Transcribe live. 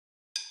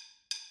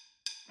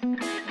I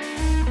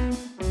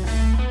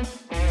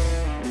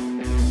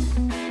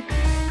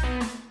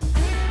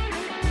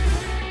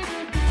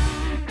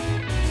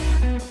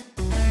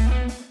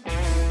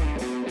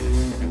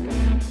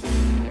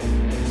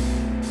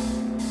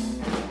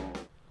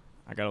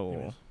got a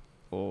little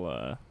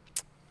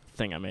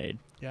thing I made.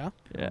 Yeah?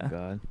 Yeah. Oh,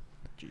 God.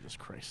 Jesus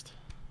Christ.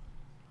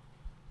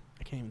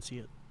 I can't even see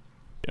it.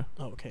 Yeah.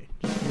 Oh, okay.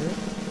 Just hear it?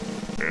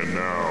 And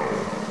now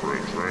for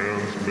a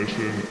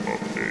transmission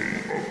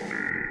update.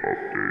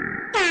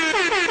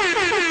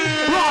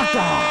 Oh,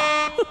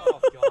 God.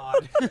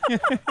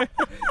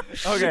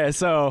 Okay,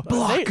 so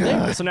They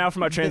now for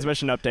my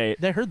transmission update.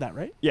 they heard that,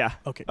 right? Yeah.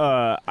 Okay.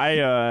 I'm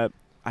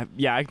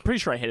pretty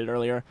sure I hit it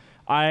earlier.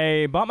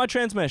 I bought my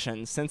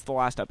transmission since the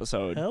last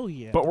episode. Hell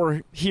yeah. But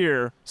we're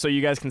here so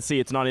you guys can see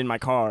it's not in my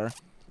car.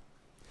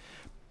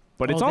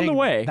 But it's on the dang,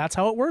 way. That's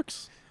how it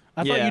works?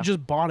 I thought Yeah. you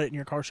just bought it and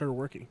your car started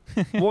working.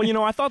 Well, you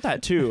know, I thought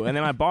that too. And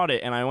then I bought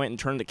it and I went and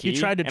turned the key. You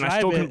tried to and I drive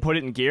still it. couldn't put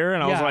it in gear.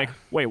 And I was Yeah. like,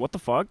 wait, what the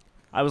fuck?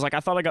 I was like, I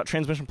thought I got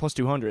transmission plus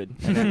 200.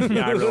 And then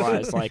I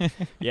realized, like,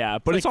 yeah,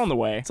 but it's like- on the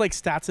way. It's like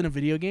stats in a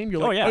video game.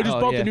 You're like, yeah. I just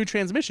Oh, bought yeah. the new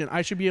transmission.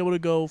 I should be able to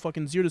go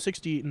fucking 0 to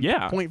 60 in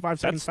 0.5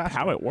 seconds That's faster.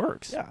 how it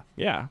works. Yeah.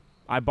 Yeah.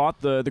 I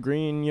bought the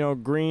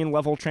green, green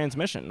level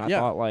transmission. I Yeah.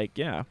 thought, like,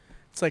 yeah.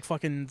 It's like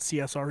fucking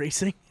CSR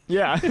racing.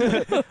 Yeah.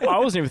 I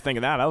wasn't even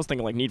thinking that. I was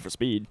thinking, like, Need for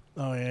Speed.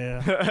 Oh,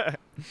 yeah.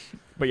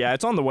 But yeah,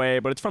 it's on the way,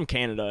 but it's from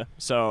Canada,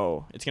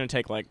 so it's going to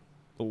take, like,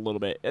 a little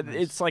bit.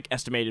 It's, like,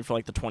 estimated for,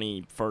 like, the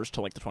 21st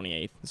to, like, the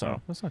 28th, so.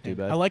 Oh, that's not too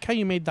bad. I like how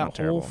you made that Not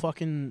whole terrible.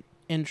 fucking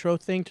intro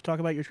thing to talk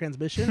about your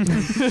transmission.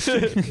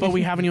 But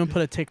we haven't even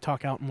put a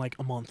TikTok out in like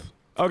a month.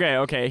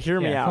 Okay, hear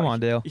me out. Come on,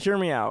 Dale. Hear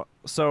me out.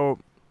 So,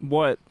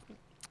 what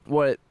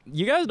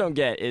you guys don't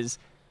get is,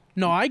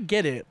 No, I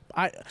get it.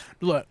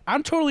 Look,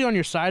 I'm totally on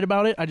your side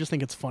about it. I just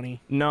think it's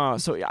funny. no,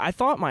 so I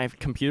thought my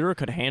computer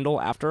could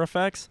handle After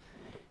Effects.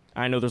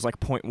 I know there's like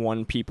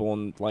 0.1 people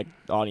in like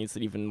the audience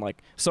that even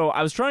like. So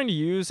I was trying to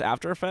use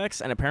After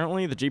Effects, and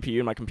apparently the GPU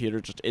in my computer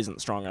just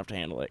isn't strong enough to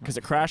handle it because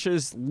it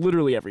crashes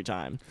literally every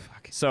time.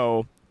 Fuck.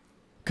 So,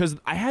 because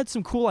I had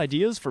some cool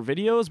ideas for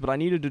videos, but I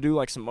needed to do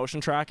like some motion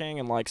tracking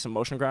and like some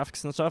motion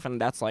graphics and stuff, and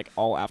that's like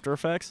all After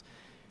Effects.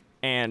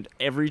 And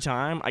every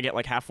time I get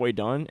like halfway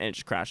done and it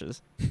just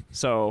crashes.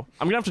 So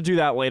I'm gonna have to do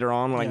that later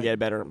on when I can get a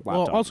better laptop.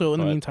 Well, also in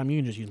the but- meantime, you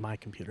can just use my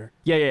computer.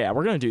 yeah,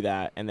 we're gonna do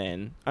that, and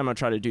then I'm gonna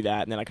try to do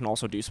that, and then I can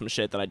also do some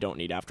shit that I don't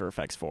need After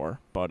Effects for.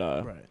 But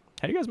Right.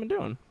 how you guys been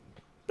doing?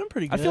 Been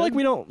pretty good. I feel like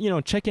we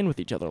don't, check in with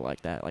each other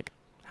like that. Like,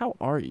 how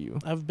are you?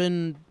 I've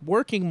been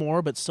working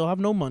more, but still have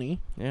no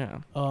money. Yeah.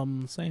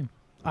 Same.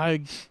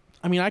 I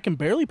mean, I can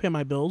barely pay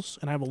my bills,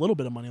 and I have a little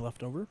bit of money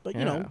left over. But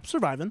you know, Yeah.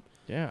 surviving.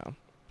 Yeah.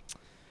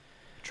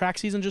 Track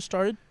season just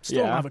started. Still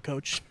don't Yeah. have a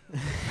coach.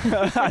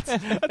 that's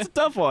a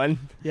tough one.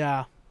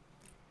 Yeah.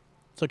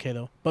 It's okay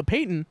though. But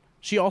Peyton,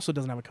 she also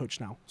doesn't have a coach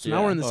now. So now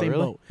Yeah. we're in the Oh, same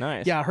really? boat.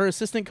 Nice. Yeah, her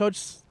assistant coach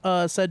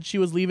said she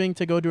was leaving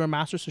to go do her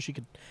master's so she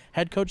could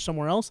head coach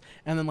somewhere else.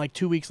 And then like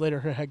 2 weeks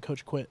later, her head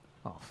coach quit.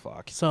 Oh,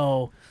 fuck.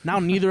 So now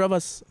neither of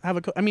us have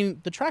a coach. I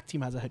mean, the track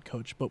team has a head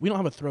coach, but we don't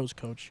have a throws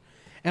coach.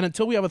 And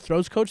until we have a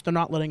throws coach, they're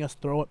not letting us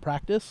throw at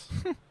practice.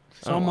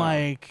 So Oh, I'm wow.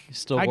 like, You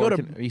still I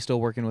working, go to are you still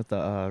working with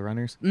the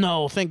runners?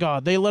 no, thank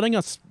God. They're letting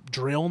us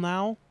drill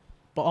now.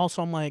 But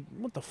also I'm like,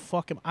 what the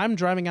fuck? I'm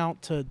driving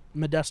out to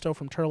Modesto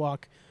from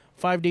Turlock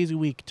 5 days a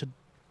week to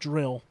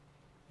drill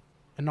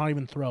and not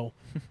even throw.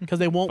 Because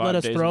they won't 5 let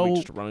us days a throw. week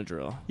just to run a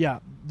drill. Yeah,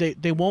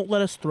 they won't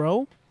let us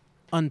throw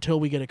until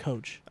we get a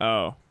coach.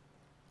 Oh.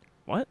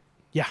 What?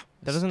 Yeah.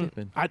 That doesn't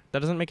Stupid. that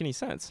doesn't make any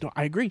sense. No,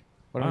 I agree.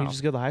 Why don't Wow. you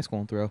just go to high school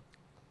and throw?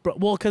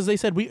 Well, because they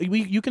said we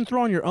you can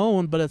throw on your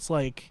own, but it's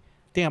like,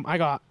 damn, I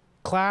got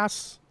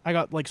class, I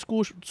got like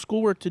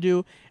schoolwork to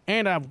do,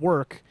 and I have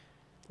work.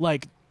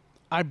 Like,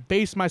 I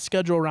base my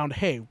schedule around,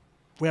 hey,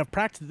 we have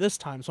practice this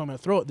time, so I'm gonna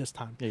throw it this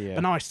time. Yeah.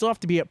 But now I still have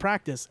to be at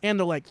practice, and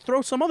to like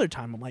throw some other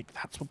time. I'm like,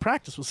 that's what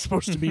practice was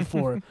supposed to be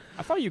for.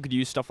 I thought you could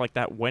use stuff like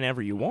that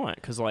whenever you want,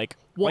 because like,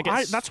 Well, like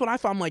it's- that's what I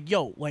thought. I'm like,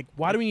 yo, like,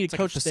 why do we need it's a like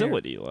a coach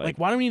facility, there? like-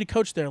 why do we need a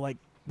coach there? Like,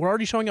 we're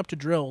already showing up to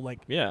drill. Like,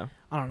 yeah,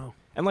 I don't know.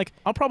 and like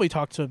I'll probably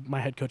talk to my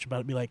head coach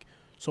about it. Be like,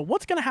 so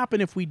what's gonna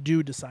happen if we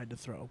do decide to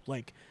throw?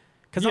 Like,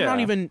 because I don't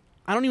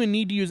even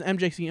need to use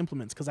MJC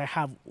implements because I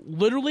have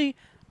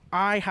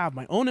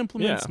my own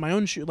implements, Yeah. my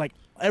own shoe, like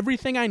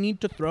everything I need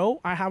to throw,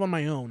 I have on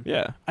my own.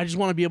 yeah. I just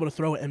want to be able to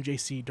throw at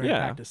MJC during Yeah.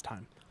 practice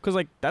time. Because,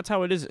 like, that's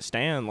how it is at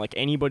Stan. Like,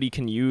 anybody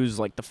can use,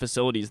 like, the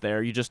facilities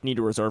there. You just need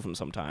to reserve them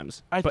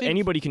sometimes. I But think-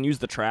 anybody can use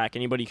the track.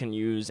 Anybody can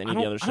use any of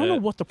the other I shit. don't know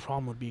what the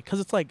problem would be because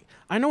it's like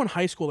I know in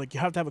high school like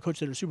you have to have a coach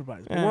there to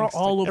supervise. But Yeah, we're it's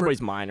all like over.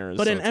 everybody's minors.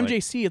 But so in it's like-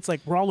 MJC, it's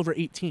like we're all over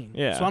 18.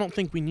 Yeah. So I don't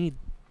think we need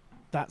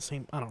that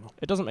same. I don't know.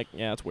 it doesn't make...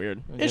 Yeah, it's weird.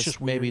 I It's guess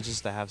just maybe weird.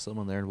 just to have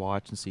someone there and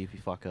watch and see if you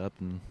fuck up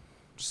and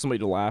Just somebody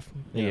to laugh.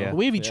 you Yeah. know?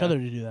 We have each Yeah. other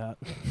to do that.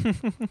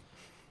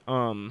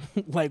 Um,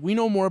 Like we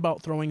know more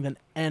about throwing than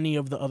any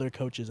of the other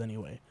coaches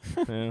anyway.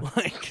 yeah.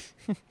 Like,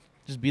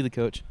 just be the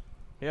coach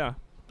Yeah.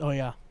 oh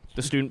yeah,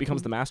 The student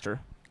becomes the master.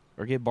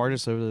 or get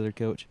Bartis over to their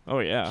coach. Oh,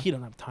 yeah. he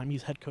doesn't have time.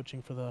 He's head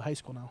coaching for the high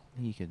school now.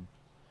 He could.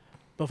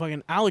 But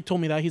fucking Alec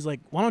told me that. He's like,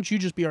 why don't you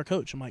just be our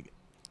coach? I'm like,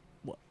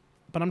 what?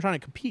 But I'm trying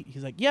to compete.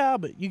 He's like, yeah,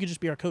 but you could just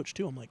be our coach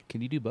too. I'm like,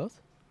 Can you do both?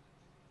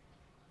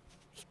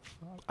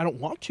 I don't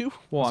want to.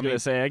 Well, I was gonna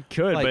say I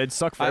could, like, but it'd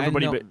suck for I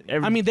everybody. know-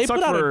 But I mean, they suck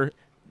put out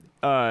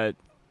for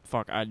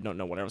fuck, I don't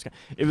know what I was gonna.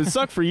 It would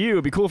suck for you.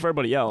 It'd be cool for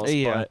everybody else.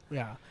 Yeah. But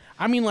Yeah.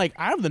 I mean, like,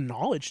 I have the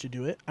knowledge to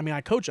do it. I mean, I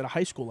coach at a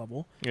high school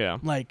level. yeah.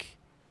 Like,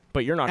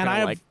 But you're not and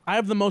gonna I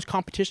have the most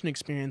competition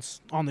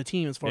experience on the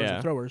team as far as Yeah.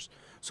 the throwers.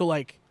 So,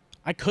 like,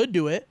 I could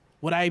do it.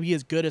 Would I be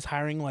as good as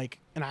hiring, like,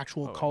 an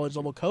actual Oh, college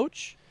level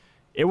coach?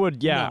 It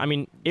would. Yeah. No. I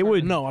mean, it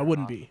would. No, I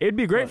wouldn't be. It'd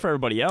be great But- for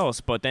everybody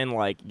else, but then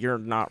like you're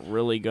not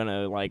really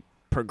gonna like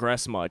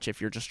progress much if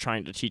you're just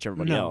trying to teach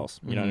everybody No. else.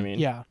 You know what I mean?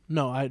 Yeah.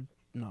 No.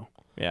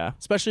 Yeah.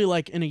 Especially,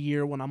 like, in a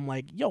year when I'm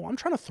like, yo, I'm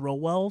trying to throw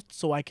well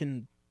so I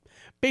can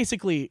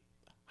basically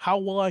how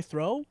well I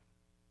throw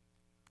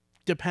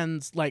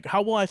depends. Like,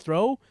 how well I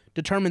throw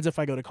determines if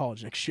I go to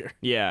college next year.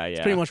 Yeah. Yeah. It's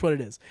pretty much what it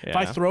is. If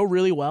I Yeah. throw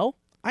really well,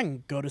 I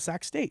can go to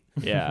Sac State.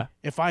 Yeah.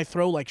 If I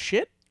throw like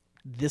shit,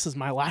 this is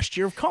my last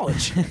year of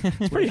college.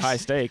 It's pretty high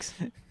stakes.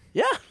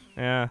 Yeah.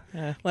 Yeah.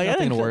 Like, I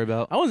Nothing didn't to worry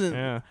about.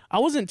 I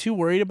wasn't too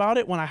worried about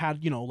it when I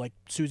had, like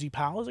Susie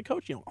Powell as a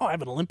coach. I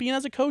have an Olympian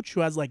as a coach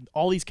who has like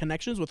all these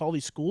connections with all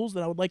these schools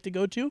that I would like to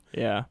go to.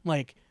 Yeah.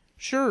 Like,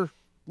 sure,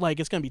 like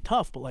it's gonna be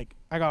tough, but like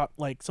I got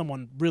like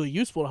someone really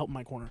useful to help in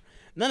my corner.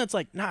 And then it's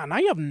like, nah, now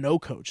you have no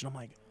coach, and I'm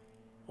like,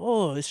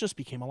 oh, this just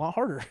became a lot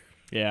harder.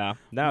 Yeah.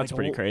 Now it's Like,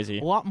 pretty crazy.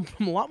 I'm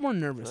a lot more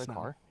nervous now.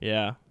 car?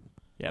 Yeah.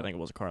 Yeah. I think it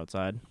was a car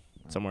outside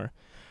somewhere.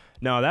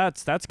 No,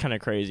 that's kind of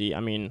crazy.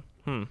 I mean,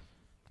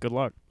 good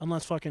luck.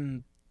 Unless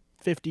fucking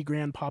 50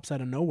 grand pops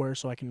out of nowhere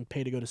so I can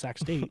pay to go to Sac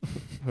State.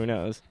 Who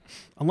knows?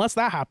 Unless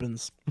that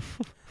happens,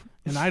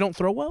 and I don't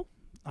throw well,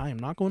 I am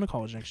not going to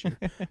college next year.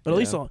 But at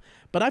least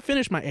but I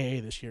finished my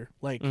AA this year.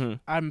 Like,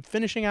 I'm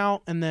finishing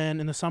out, and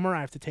then in the summer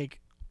I have to take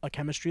a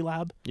chemistry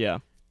lab. Yeah.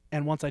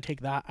 And once I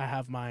take that, I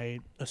have my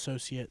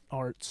associate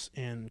arts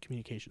in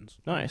communications.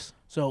 Nice.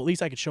 So at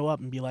least I could show up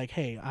and be like,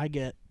 hey, I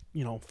get,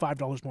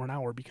 $5 more an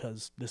hour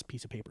because this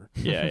piece of paper.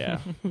 Yeah.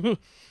 Yeah.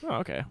 Oh,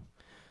 okay.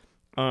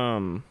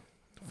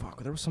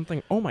 Fuck. There was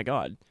something. Oh my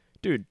god,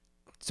 dude.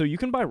 So you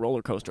can buy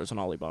roller coasters on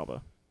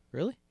Alibaba.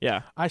 Really?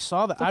 Yeah. I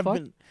saw that. The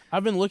fuck?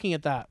 I've been looking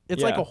at that.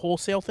 It's like Yeah. a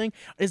wholesale thing.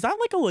 Is that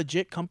like a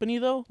legit company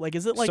though? Like,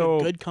 is it like So-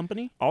 a good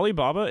company?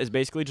 Alibaba is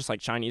basically just like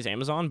Chinese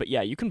Amazon, but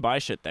yeah, you can buy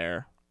shit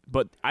there.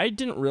 But I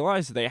didn't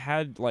realize they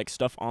had like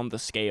stuff on the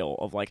scale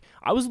of like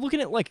I was looking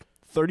at like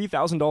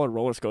 $30,000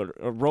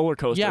 roller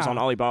coasters Yeah. on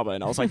Alibaba,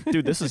 and I was like,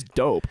 dude, this is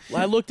dope.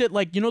 I looked at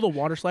like the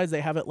water slides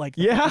they have at like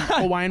Yeah.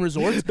 Hawaiian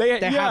resorts. They-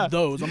 They yeah. have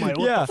those. I'm like,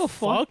 what the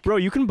fuck? Bro,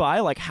 you can buy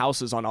like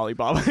houses on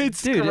Alibaba.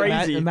 It's Dude,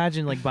 crazy.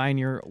 imagine like buying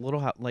your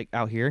little house like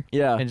out here.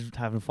 Yeah. And just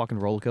having a fucking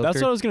roller coaster.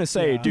 That's what I was gonna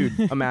say, Yeah. dude.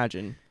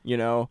 Imagine,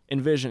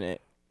 envision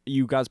it.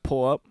 You guys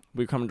pull up.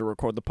 We come to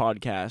record the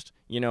podcast.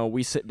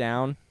 We sit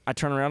down. I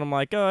turn around. I'm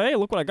like, oh, hey,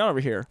 look what I got over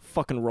here.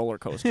 Fucking roller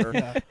coaster.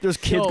 Yeah. There's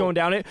kids Yo. going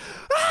down it.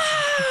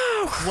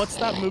 What's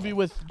that movie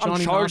with I'm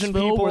Johnny charging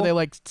Knoxville people. where they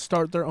like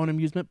start their own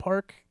amusement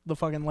park? The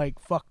fucking like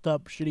fucked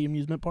up shitty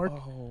amusement park.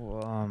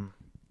 Oh,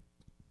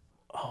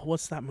 Oh,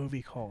 what's that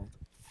movie called?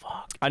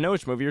 Fuck. I know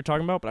which movie you're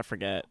talking about, but I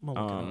forget. I'm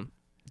gonna look it up.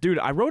 Dude,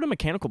 I rode a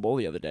mechanical bull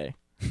the other day.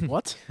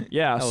 What?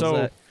 Yeah, How was so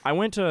that? I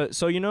went to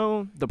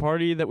the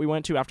party that we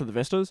went to after the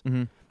Vistas.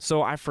 mm-hmm.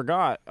 So I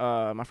forgot.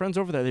 My friends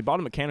over there, they bought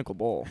a mechanical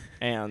bull,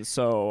 and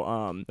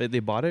so They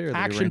bought it or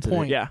Action they rented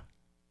Point. It? yeah.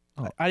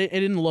 It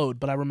didn't load,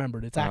 but I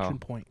remembered. It's Oh. Action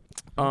Point.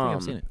 I don't think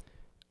I've seen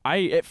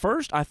it. At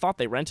first I thought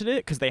they rented it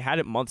because they had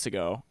it months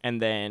ago,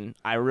 and then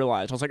I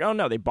realized I was like, oh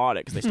no, they bought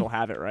it because they still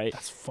have it, right?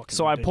 That's fucking.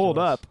 So I pulled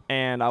ridiculous. up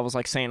and I was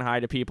like saying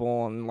hi to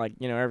people and like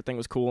everything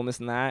was cool and this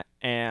and that,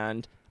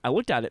 and I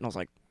looked at it and I was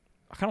like,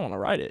 I kind of want to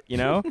ride it,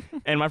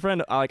 And my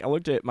friend, I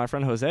looked at my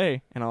friend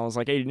Jose and I was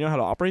like, hey, do you know how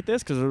to operate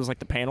this? Because there was like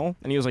the panel,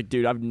 and he was like,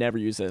 dude, I've never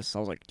used this. I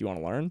was like, do you want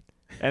to learn?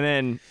 And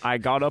then I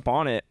got up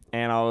on it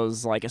and I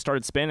was like, it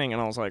started spinning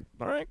and I was like,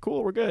 all right,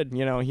 cool, we're good.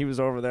 He was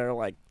over there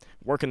like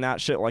working that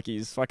shit like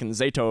he's fucking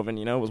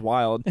Zaytoven, it was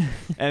wild. And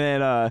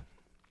then,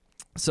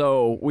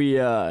 so we,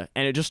 and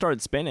it just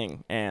started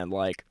spinning and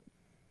like,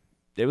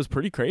 it was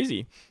pretty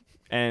crazy.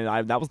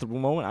 And that was the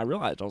moment I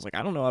realized. I was like,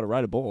 I don't know how to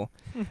ride a bull.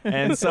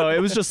 And so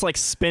it was just like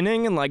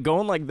spinning and like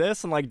going like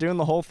this and like doing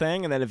the whole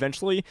thing. And then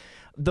eventually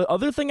the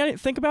other thing I didn't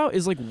think about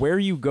is like where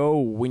you go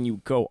when you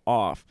go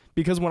off.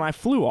 Because when I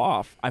flew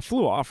off,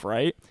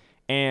 right?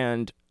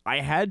 And I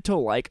had to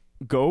like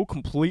go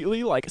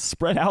completely like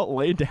spread out,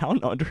 lay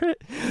down under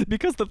it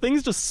because the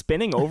thing's just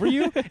spinning over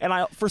you. And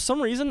for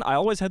some reason, I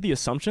always had the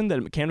assumption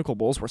that mechanical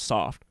bulls were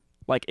soft.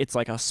 Like it's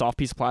like a soft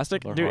piece of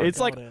plastic. They're Dude, hard. it's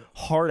like Got it.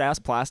 hard ass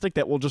plastic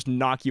that will just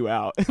knock you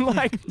out. And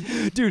like,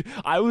 dude,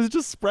 I was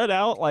just spread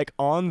out like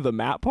on the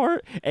mat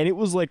part and it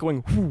was like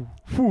going whoo,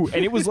 whoo,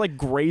 and it was like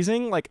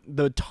grazing like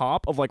the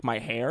top of like my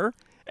hair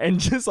and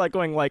just like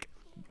going like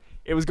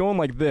it was going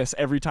like this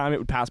every time it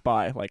would pass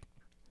by. Like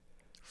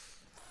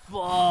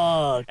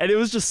Fuck. And it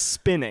was just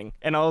spinning.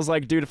 And I was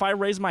like, dude, if I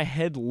raise my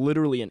head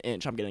literally an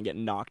inch, I'm going to get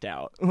knocked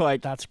out.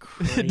 Like, That's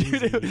crazy.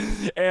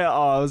 dude, and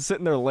I was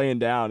sitting there laying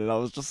down, and I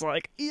was just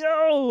like,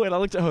 yo. And I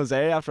looked at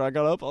Jose after I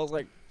got up. I was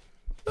like,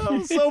 that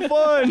was so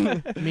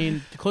fun. I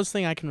mean, the closest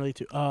thing I can relate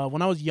to,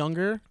 when I was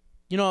younger,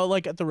 you know,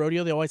 like at the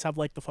rodeo, they always have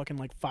like the fucking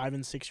like 5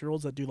 and 6 year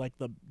olds that do like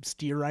the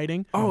steer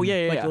riding. Oh,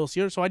 yeah, like yeah. little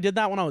steers. So I did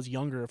that when I was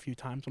younger a few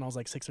times when I was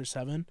like 6 or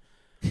 7.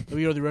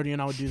 We go to the rodeo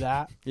and I would do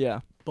that. Yeah.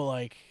 But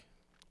like,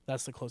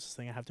 that's the closest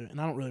thing I have to it. And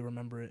I don't really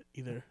remember it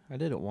either. I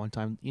did it one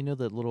time. You know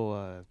that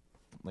little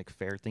like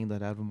fair thing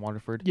that I had in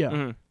Waterford? Yeah.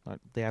 Mhm.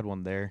 They had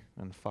one there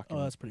and fucking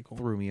Oh, that's pretty cool.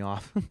 threw me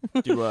off.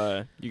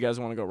 Do you guys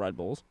want to go ride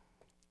bulls?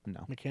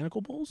 No.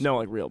 Mechanical bulls? No,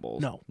 like real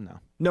bulls. No. No.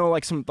 No,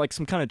 like some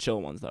kind of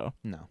chill ones though.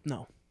 No.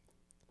 No.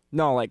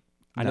 No, like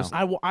I No. just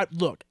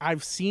Look,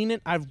 I've seen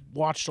it. I've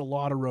watched a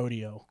lot of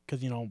rodeo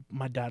because, you know,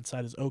 my dad's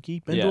side is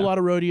Okie. Been to Yeah. a lot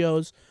of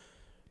rodeos.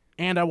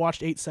 And I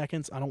watched 8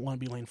 Seconds. I don't want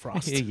to be Lane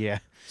Frost. Yeah.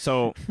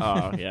 so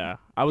yeah.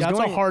 I was That's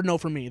going a hard no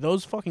for me.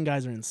 Those fucking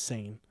guys are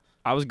insane.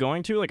 I was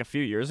going to like a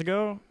few years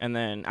ago, and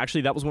then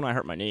actually that was when I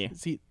hurt my knee.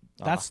 See,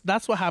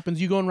 that's what happens.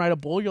 You go and ride a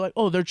bull. You're like,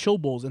 oh, they're chill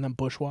bulls, and then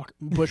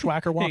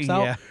bushwhacker walks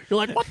out. Yeah. You're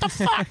like, what the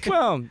fuck?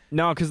 Well,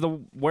 no, because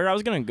where I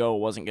was gonna go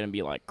wasn't gonna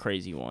be like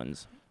crazy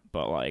ones,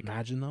 but like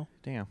Imagine though.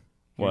 Damn.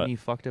 What? You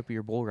fucked up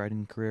your bull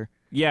riding career.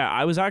 yeah,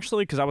 I was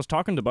actually because I was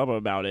talking to Bubba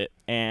about it,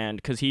 and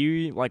because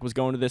he like was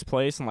going to this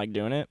place and like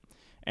doing it,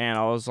 and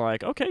I was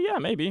like, okay, yeah,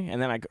 maybe,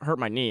 and then I hurt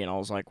my knee, and I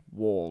was like,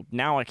 well,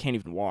 now I can't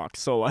even walk,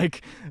 so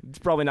like it's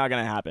probably not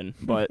gonna happen.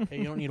 But Hey,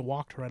 you don't need to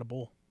walk to ride a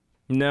bull.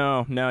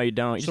 no, you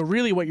don't. You So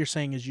really, what you're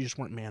saying is you just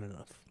weren't man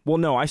enough. Well,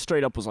 no, I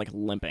straight up was like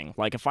limping.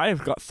 Like if I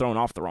had got thrown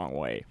off the wrong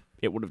way,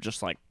 it would have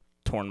just like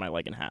torn my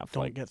leg in half.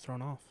 Don't like, get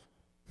thrown off,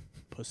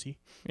 pussy.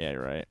 yeah,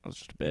 you're right. I was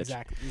just a bitch.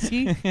 Exactly.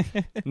 See,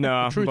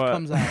 No, truth but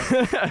comes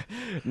out.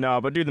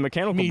 no, but dude, the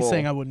mechanical Me bull,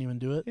 saying I wouldn't even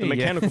do it. the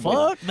mechanical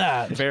bull, Fuck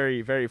that.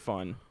 very, very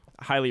fun.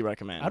 Highly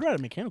recommend. I'd ride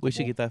a mechanical. We should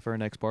bull. get that for our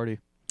next party.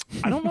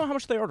 I don't know how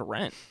much they are to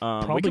rent. We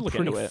Probably could look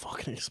pretty into it.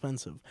 fucking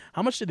expensive.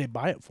 How much did they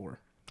buy it for?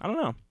 I don't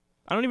know.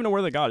 I don't even know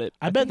where they got it.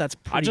 I bet that's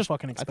pretty just-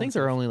 fucking I expensive. think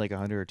they're only like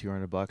 $100 or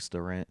 $200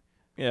 to rent.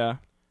 Yeah,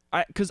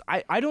 because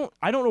I don't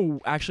know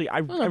actually.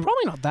 Well, they're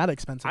probably not that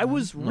expensive. I then.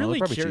 was No, they're really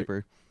probably curious.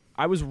 cheaper.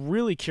 I was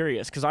really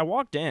curious because I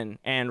walked in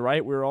and we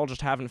were all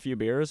just having a few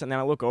beers, and then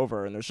I look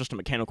over and there's just a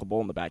mechanical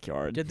bull in the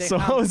backyard. Did they so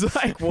have- I was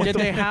like, what Did the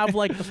they have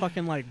like the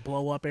fucking like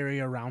blow up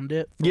area around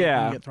it? For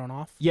Yeah. When you get thrown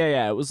off.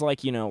 Yeah, it was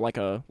like, like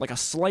a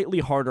slightly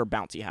harder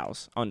bouncy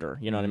house under,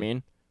 you know what I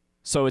mean?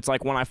 So it's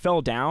like when I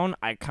fell down,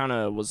 I kind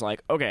of was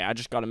like, okay, I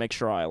just got to make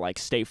sure I like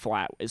stay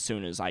flat as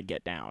soon as I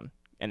get down.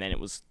 And then it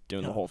was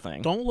doing the whole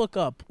thing. Don't look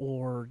up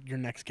or your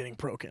neck's getting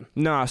broken.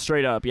 Nah,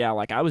 straight up. Yeah,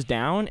 like I was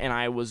down and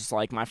I was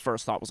like, my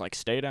first thought was like,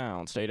 stay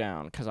down.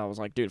 Because I was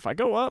like, dude, if I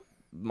go up,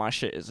 my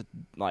shit is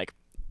like,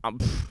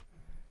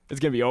 it's going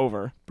to be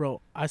over.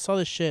 Bro, I saw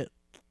this shit.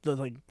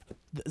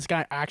 This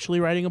guy actually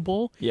riding a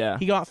bull. Yeah.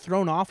 He got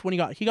thrown off when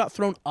he got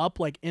thrown up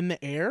like in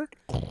the air,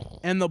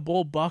 and the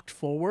bull bucked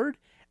forward,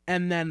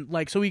 and then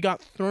like so he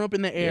got thrown up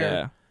in the air.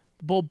 Yeah.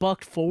 The bull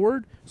bucked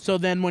forward. So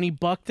then when he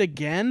bucked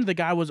again, the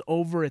guy was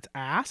over its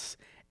ass,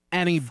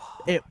 and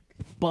it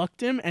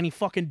bucked him, and he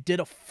fucking did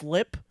a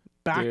flip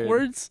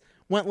backwards,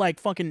 went like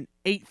fucking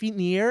 8 feet in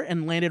the air,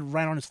 and landed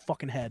right on his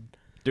fucking head.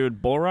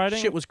 Dude, bull riding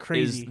Shit was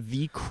crazy. is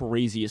the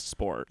craziest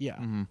sport. Yeah.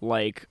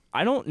 Like,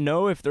 I don't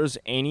know if there's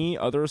any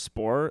other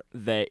sport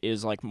that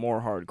is like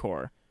more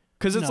hardcore.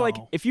 Because it's like,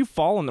 No. if you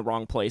fall in the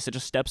wrong place, it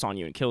just steps on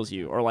you and kills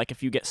you. Or like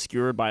if you get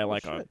skewered by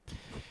like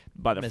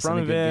by the Missing front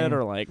a of good it, game.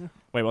 or like,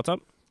 wait, what's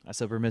up? I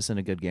said we're missing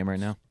a good game right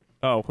now.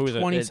 Oh, who is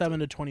it?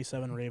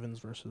 27-27 Ravens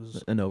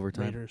versus In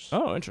overtime. Raiders.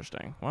 Oh,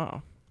 interesting.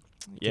 Wow.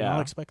 Did not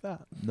Yeah. expect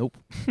that. Nope.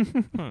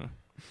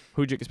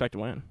 Who'd you expect to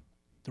win?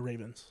 The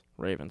Ravens.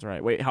 Ravens,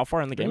 right. Wait, how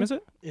far in the game is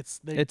it?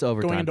 It's It's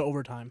overtime. going into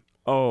overtime.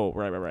 Oh,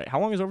 right. How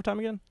long is overtime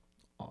again?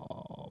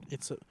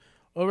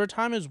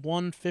 Overtime is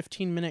 1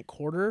 15-minute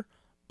quarter,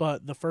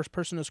 but the first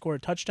person to score a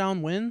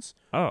touchdown wins.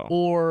 Oh.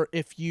 Or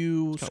if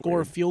you kinda score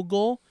weird. a field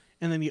goal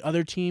and then the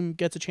other team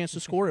gets a chance to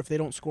score, if they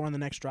don't score on the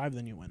next drive,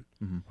 then you win.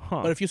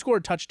 Huh. But if you score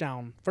a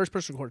touchdown, first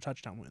person to score a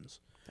touchdown wins.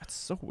 That's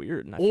so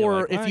weird. And I Or feel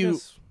like, if well, I you-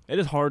 guess it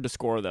is hard to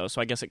score though,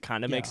 so I guess it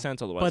kind of makes Yeah.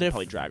 sense. Otherwise, But it'd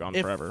probably drag on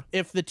forever.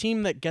 If the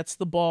team that gets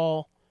the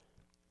ball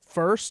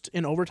first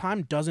in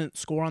overtime doesn't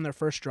score on their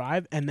first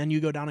drive, and then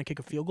you go down and kick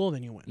a field goal,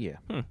 then you win. Yeah.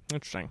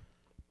 Interesting.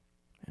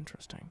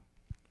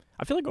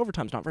 I feel like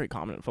overtime's not very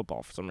common in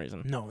football for some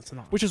reason, No, it's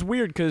not. which is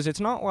weird because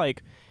it's not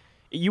like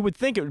you would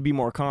think it would be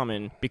more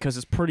common because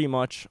it's pretty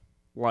much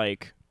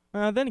like.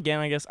 Then again,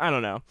 I guess I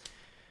don't know.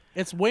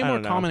 It's way I more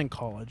don't know. common in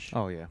college.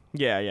 Oh yeah.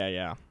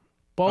 Yeah.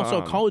 But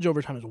also, Um, college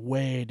overtime is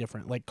way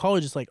different. Like,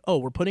 college is like, oh,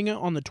 we're putting it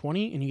on the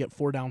 20, and you get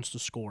 4 downs to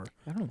score.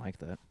 I don't like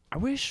that. I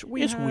wish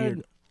we It's had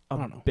weird. I a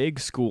don't know. big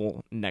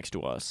school next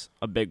to us.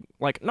 A big,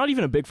 like, not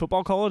even a big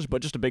football college,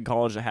 but just a big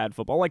college that had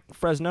football. Like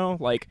Fresno,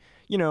 like,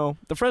 the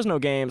Fresno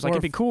games, like, Or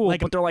it'd be if- cool,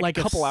 like- but they're like like a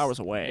if couple s- hours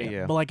away.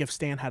 Yeah. But, like, if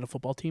Stan had a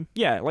football team.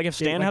 Yeah, like if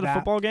Shit Stan like had a that.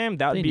 football game,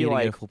 that They would be need to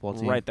get a like football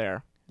team. right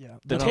there. Yeah,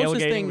 The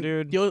closest tailgating, thing,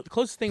 dude. The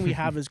closest thing we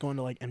have is going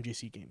to like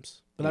MJC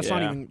games, but that's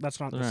not Yeah. even that's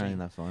not They're the not same. even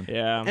that fun.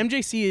 Yeah.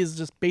 MJC is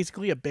just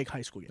basically a big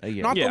high school game.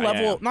 Yeah. Not Yeah, the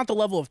level, yeah. not the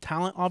level of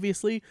talent,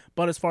 obviously,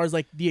 but as far as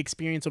like the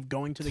experience of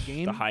going to the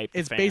game, The hype, the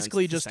it's fans,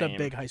 basically the just a same.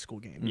 big high school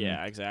game.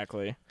 Yeah,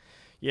 exactly.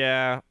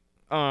 Yeah.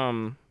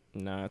 No,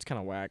 it's kind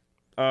of whack.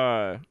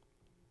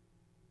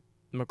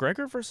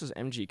 McGregor versus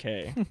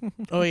MGK.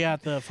 Oh yeah,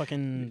 the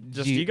fucking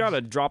Just you- you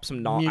gotta drop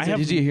some knowledge. Music.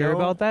 Did you hear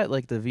about that?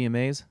 Like the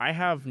VMAs? I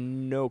have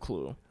no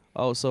clue.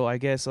 Oh, so I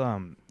guess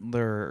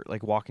they're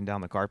like walking down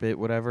the carpet,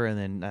 whatever,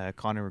 and then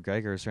Conor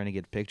McGregor is trying to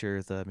get a picture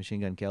with Machine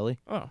Gun Kelly,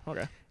 Oh,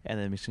 okay. and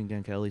then Machine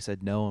Gun Kelly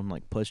said no and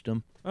like pushed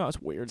him, Oh,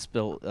 that's weird.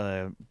 spilled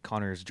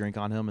Conor's drink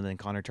on him, and then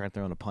Conor tried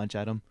throwing a punch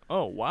at him.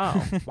 Oh, wow.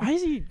 Why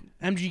is he?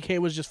 MGK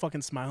was just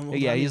fucking smiling. the whole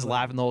Yeah, time. he's like,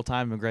 laughing the whole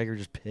time. McGregor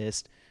just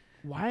pissed.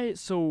 Why?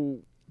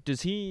 So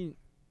does he?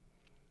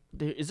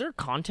 Is there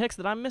context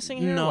that I'm missing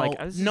here? No, Like,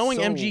 this is knowing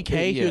so-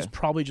 MGK, he yeah. was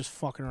probably just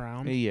fucking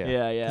around. Yeah. Yeah,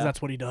 'Cause yeah.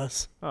 that's what he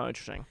does. Oh,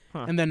 interesting.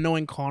 Huh. And then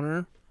knowing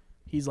Connor,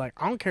 he's like,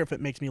 I don't care if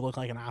it makes me look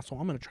like an asshole.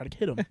 I'm gonna try to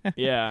hit him.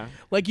 Yeah.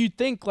 Like you'd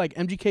think like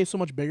MGK is so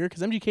much bigger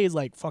because MGK is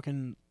like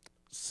fucking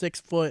 6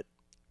 foot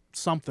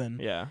something.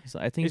 Yeah. So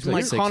I think It's he's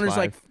like like Connor's 6'5".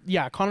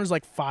 like Connor's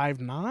like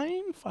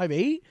 5'9",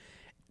 5'8",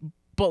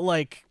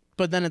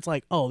 but then it's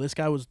like, oh, this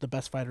guy was the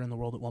best fighter in the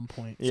world at one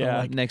point. So Yeah.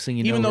 like Next thing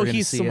you know, even though we're gonna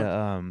he's see somewhat-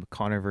 a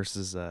Conor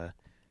versus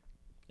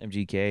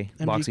MGK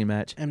boxing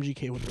match.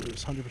 MGK would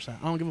lose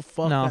 100%. I don't give a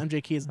fuck No. that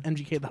MGK is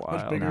that much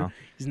Wild. bigger. No.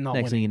 He's not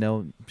Next thing winning. you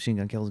know, Machine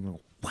Gun Kelly's gonna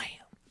wham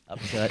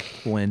uppercut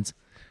wins.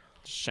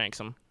 Shanks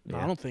him. No,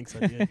 Yeah. I don't think so,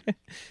 dude.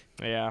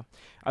 Yeah.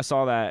 I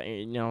saw that.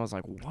 And, I was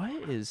like,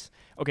 what is?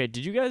 Okay.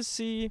 Did you guys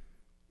see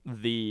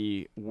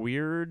the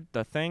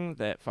thing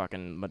that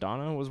fucking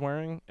Madonna was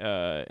wearing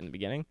in the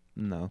beginning?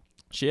 No.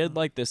 She had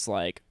like this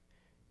like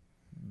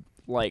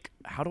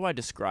how do I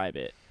describe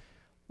it?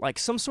 Like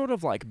some sort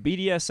of like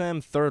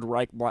BDSM Third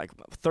Reich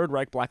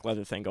black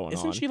leather thing going on.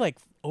 Isn't she like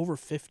over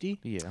 50?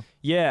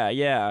 Yeah.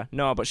 Yeah.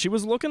 No, but she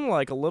was looking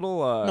like a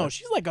little No,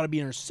 she's like got to be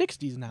in her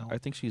 60s now. I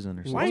think she's in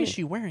her. Why is 60s.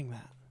 she wearing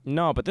that?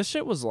 No, but this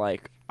shit was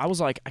like I was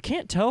like I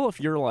can't tell if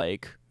you're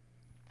like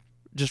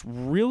just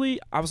really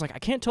I was like I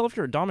can't tell if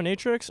you're a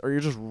dominatrix or you're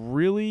just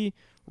really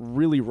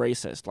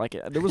racist. Like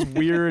there was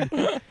weird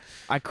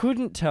I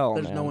couldn't tell.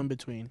 There's man. no in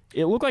between.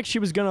 It looked like she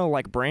was gonna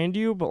like brand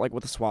you, but like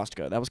with a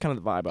swastika. That was kind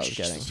of the vibe I was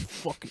getting. Jesus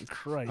fucking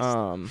Christ.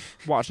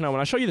 Watch now.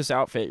 When I show you this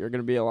outfit, you're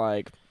gonna be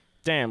like,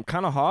 "Damn,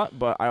 kind of hot,"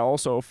 but I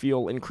also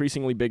feel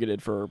increasingly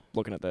bigoted for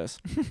looking at this.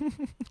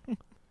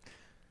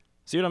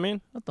 See what I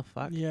mean? What the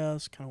fuck? Yeah,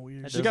 it's kind of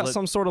weird. That She does got look-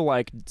 some sort of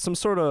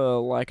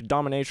like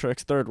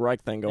dominatrix Third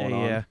Reich thing going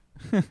on.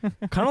 Yeah.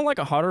 Kind of like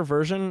a hotter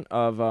version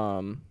of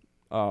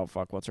oh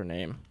fuck, what's her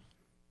name?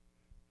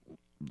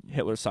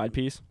 Hitler's side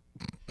piece.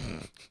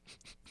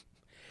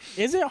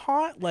 Is it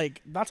hot?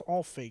 Like, that's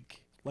all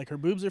fake. Like, her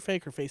boobs are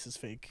fake, her face is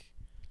fake.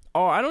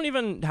 Oh, I don't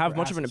even have Her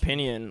much ass of an is fake.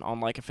 opinion on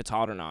like if it's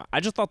hot or not. I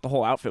just thought the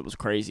whole outfit was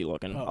crazy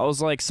looking. Oh. I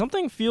was like,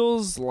 something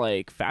feels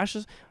like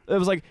fascist. It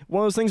was like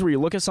one of those things where you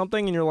look at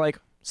something and you're like,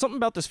 something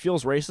about this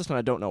feels racist, and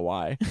I don't know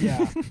why.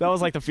 Yeah. That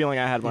was like the feeling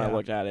I had when I Yeah.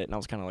 looked at it, and I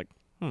was kind of like,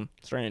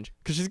 strange.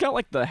 Because she's got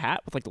like the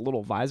hat with like the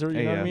little visor.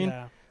 You know what I Yeah. mean?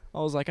 Yeah. I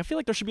was like, I feel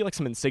like there should be like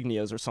some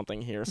insignias or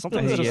something here.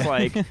 Something's Yeah. just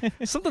like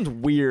something's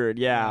weird.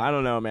 Yeah, I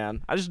don't know,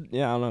 man. I don't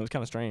know. It's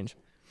kind of strange.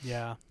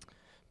 Yeah.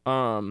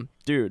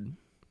 Dude,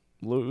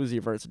 Lil Uzi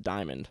Vert's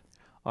diamond.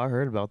 I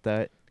heard about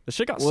that. The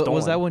shit got stolen.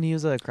 Was that when he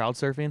was crowd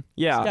surfing?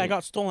 Yeah. Yeah, I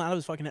got stolen out of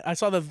his fucking head. I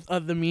saw the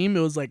meme. It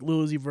was like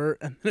Lil Uzi Vert,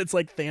 and it's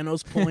like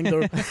Thanos pulling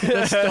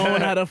the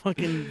stone out of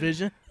fucking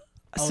Vision.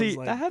 I was See,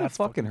 like, that had to that's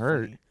fucking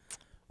hurt. funny.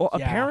 Well,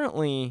 Yeah.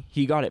 apparently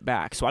he got it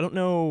back. So I don't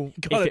know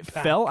Got if it it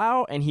back. fell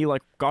out and he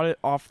like got it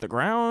off the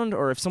ground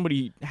or if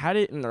somebody had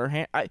it in their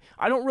hand. I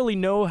don't really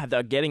know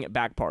the getting it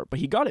back part, but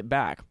he got it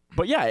back.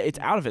 But yeah, it's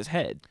out of his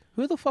head.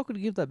 Who the fuck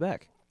would give that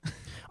back?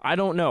 I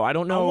don't know. I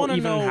don't know wanna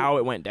even know how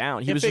it went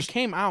down. He If was it just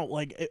came out,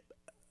 like,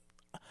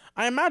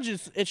 I imagine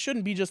it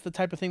shouldn't be just the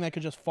type of thing that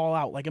could just fall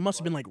out. Like, it must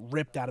have been like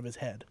ripped out of his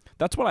head.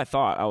 that's what I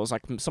thought. I was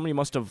like somebody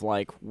must have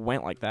like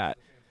went like that.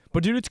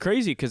 But dude, it's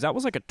crazy because that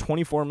was like a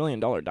 $24 million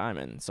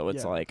diamond. So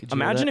it's Yeah. like, Did you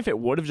hear imagine that? if it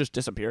would have just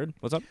disappeared.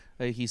 What's up?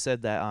 He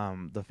said that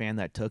the fan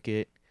that took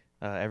it,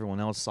 everyone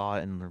else saw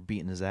it and they're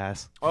beating his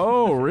ass.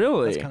 Oh,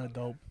 really? That's kind of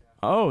dope.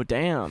 Oh,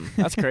 damn.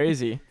 That's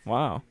crazy.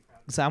 Wow.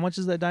 So how much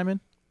is that diamond?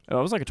 That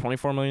was like a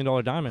 $24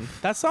 million diamond.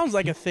 That sounds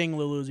like a thing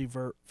Lil Uzi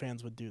Vert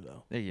fans would do,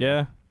 though.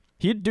 Yeah.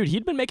 He'd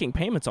been making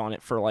payments on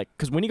it for like,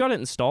 because when he got it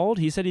installed,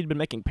 he said he'd been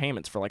making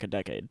payments for like a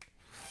decade.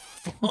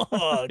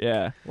 Fuck.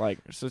 Yeah, like,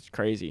 it's just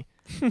crazy.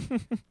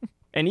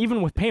 And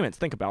even with payments,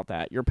 think about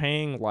that. You're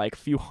paying like a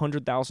few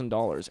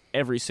 $100,000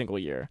 every single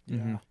year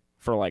Yeah.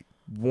 for like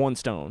one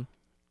stone.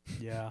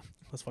 Yeah.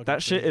 That's fucking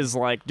That shit crazy. is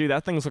like, dude,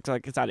 that thing looks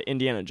like it's out of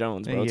Indiana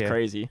Jones, bro. It's Yeah.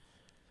 crazy.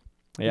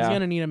 He's Yeah.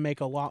 gonna need to make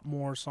a lot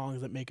more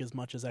songs that make as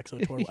much as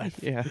EXO Tour Life.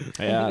 Yeah.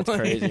 Yeah, it's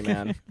crazy,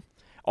 man.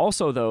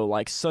 Also, though,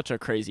 like, such a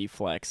crazy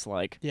flex.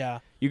 Like, Yeah.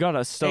 you gotta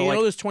Hey, still, you like,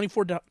 know this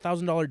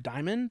 $24,000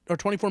 diamond or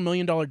 $24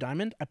 million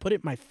diamond? I put it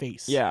in my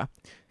face. yeah.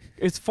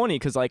 It's funny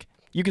because, like,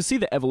 you can see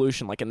the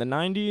evolution. Like, in the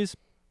 90s,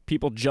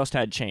 people just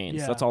had chains.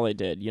 Yeah. That's all they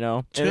did, you know?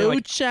 And Two then,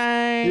 like,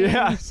 chains.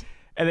 yeah.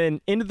 And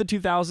then into the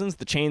 2000s,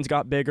 the chains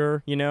got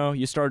bigger, you know?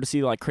 You started to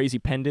see, like, crazy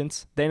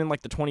pendants. Then in,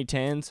 like, the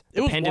 2010s,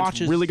 the pendants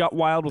watches. really got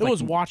wild with, It like,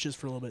 was watches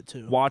for a little bit,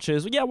 too.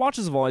 watches. Yeah,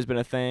 watches have always been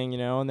a thing, you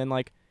know? And then,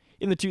 like,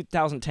 in the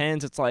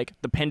 2010s, it's like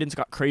the pendants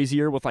got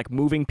crazier with, like,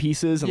 moving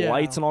pieces and Yeah.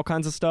 lights and all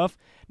kinds of stuff.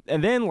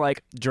 And then,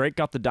 like, Drake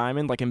got the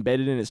diamond, like,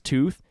 embedded in his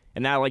tooth.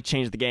 And that, like,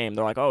 changed the game.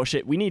 They're like, oh,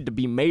 shit, we need to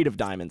be made of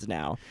diamonds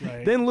now.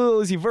 Right. Then Lil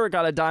Uzi Vert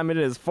got a diamond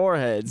in his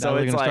forehead. Now So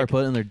they're it's gonna like, start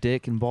putting their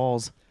dick and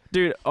balls.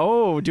 dude,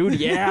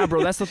 yeah,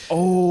 bro. That's the,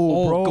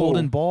 bro.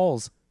 Golden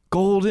balls.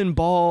 Golden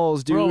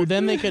balls, dude. Bro,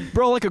 then they could.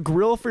 Bro, like a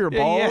grill for your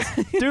balls?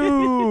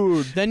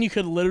 Dude. Then you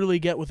could literally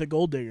get with a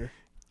gold digger.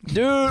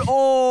 Dude,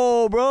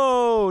 oh,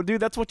 bro.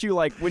 Dude, that's what you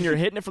like. When you're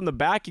hitting it from the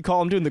back, you call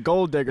them doing the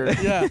gold digger.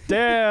 Yeah.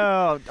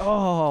 Damn.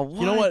 Oh, what?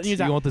 You know what? You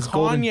want this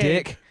golden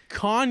dick?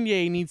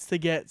 Kanye needs to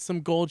get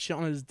some gold shit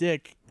on his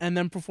dick and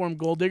then perform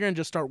gold digger and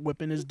just start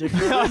whipping his dick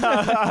around.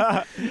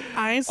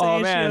 I say she a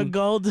man.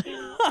 gold.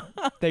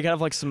 They could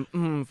have like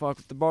some, fuck,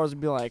 the bars would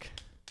be like,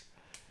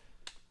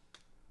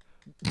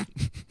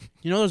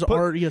 You know, there's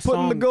already a putting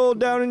song. the gold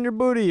down in your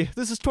booty.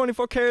 This is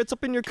 24 carats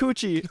up in your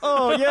coochie.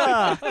 Oh,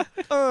 yeah.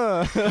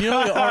 You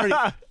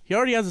know, he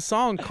already has a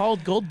song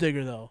called Gold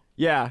Digger, though.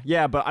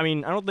 Yeah, but I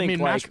mean, I don't think, I mean,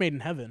 like, Match Made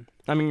in Heaven.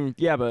 I mean,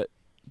 yeah, but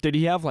did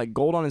he have, like,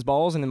 gold on his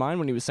balls in mind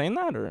when he was saying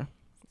that, or?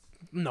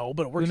 No,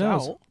 but it works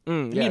knows? out.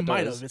 Yeah, He it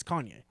might does. have. It's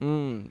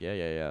Kanye.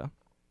 Yeah.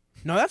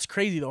 No, that's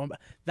crazy, though.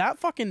 That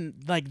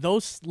fucking, like,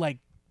 those, like,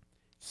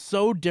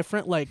 so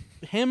different. Like,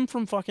 him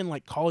from fucking,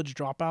 like, College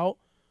Dropout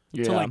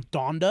Yeah. to, like,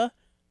 Donda.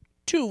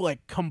 Two,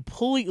 like,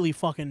 completely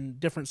fucking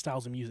different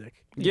styles of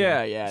music.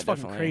 Yeah, It's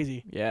definitely. fucking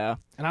crazy. Yeah.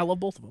 And I love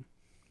both of them.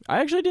 I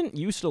actually didn't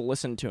used to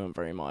listen to him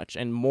very much,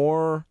 and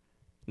more,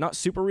 not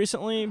super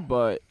recently,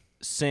 but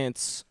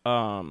since,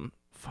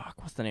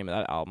 what's the name of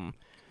that album?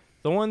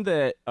 The one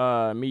that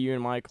me, you,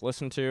 and Mike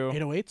listened to.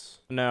 808s?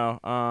 No,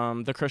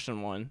 the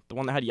Christian one, the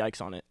one that had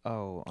Yikes on it.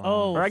 Oh.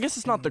 Oh. Or I guess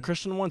it's not the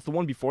Christian one; it's the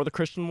one before the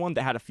Christian one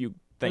that had a few What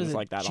things is it,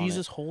 like that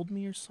Jesus Hold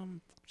Me or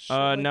some shit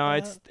on it. like No,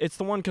 that? it's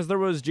the one because there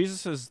was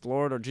Jesus is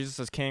Lord or Jesus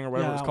is King or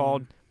whatever Yeah, it's that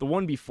called. one. The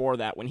one before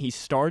that, when he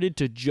started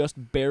to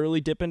just barely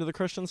dip into the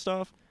Christian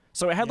stuff.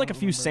 So it had Yeah, like I a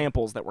few remember.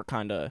 samples that were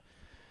kind of,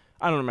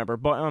 I don't remember,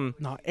 but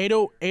No,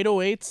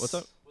 808s. What's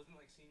up?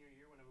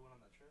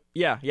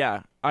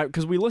 Yeah.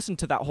 Because we listened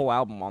to that whole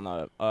album on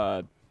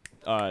the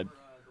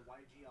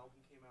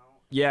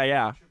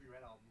Yeah.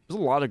 There's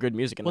a lot of good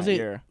music in Was that it-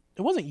 year.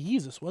 It wasn't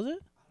Yeezus, was it?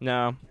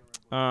 No,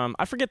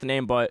 I forget the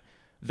name, but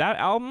that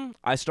album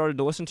I started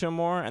to listen to him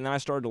more, and then I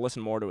started to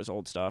listen more to his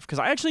old stuff. Because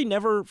I actually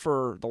never,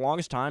 for the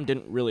longest time,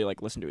 didn't really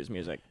like listen to his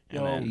music.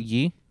 Yo. And then,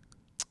 Yee?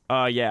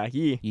 yeah,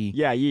 Yee. Yee.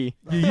 Yeah, Yee.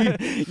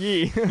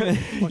 Yee.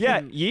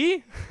 Yeah,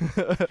 Yee.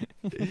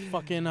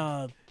 Fucking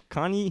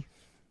Kanye.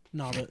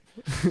 no, but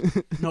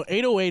no,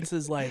 808s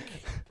is like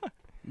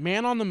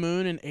Man on the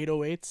Moon and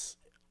 808s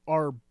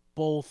are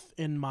both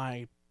in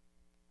my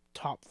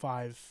top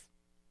 5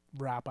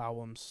 rap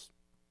albums.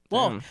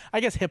 Well, Damn. I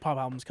guess hip hop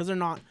albums because they're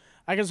not.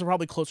 I guess they're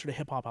probably closer to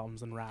hip hop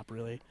albums than rap,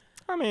 really.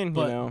 I mean,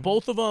 But you know.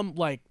 both of them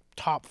like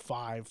top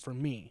 5 for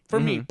me. For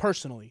me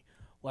personally,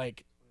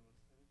 like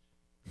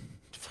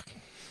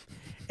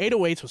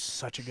 808s was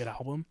such a good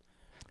album.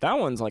 That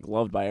one's like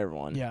loved by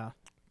everyone. Yeah.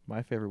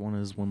 My favorite one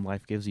is When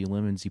Life Gives You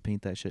Lemons, you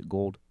paint that shit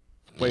gold.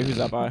 Wait, who's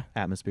that by?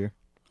 Atmosphere.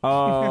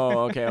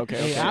 Oh, okay.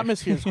 Hey,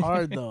 Atmosphere's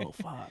hard though.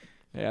 Fuck.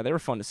 Yeah, they were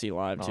fun to see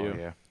live too.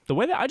 yeah. The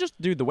way that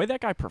the way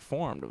that guy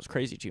performed, it was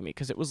crazy to me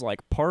because it was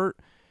like part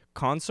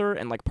concert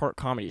and like part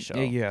comedy show.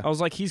 Yeah. I was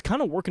like, he's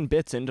kind of working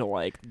bits into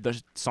like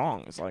the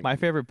songs. Like, My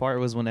favorite part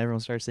was when everyone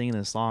started singing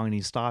this song and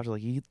he stopped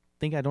like, you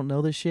think I don't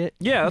know this shit?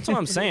 yeah, that's what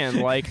I'm saying.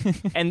 Like,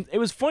 and it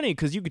was funny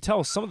because you could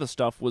tell some of the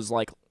stuff was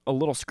like a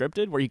little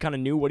scripted, where he kind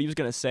of knew what he was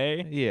gonna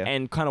say, Yeah.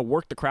 and kind of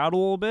worked the crowd a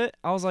little bit.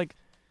 I was like,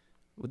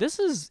 well, this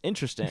is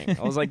interesting.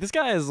 I was like, this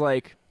guy is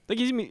like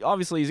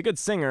obviously he's a good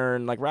singer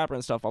and like rapper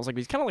and stuff. I was like,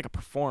 he's kind of like a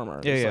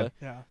performer. Yeah, There's, yeah.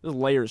 Yeah. there's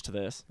layers to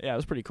this. Yeah, it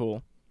was pretty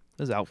cool.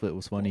 His outfit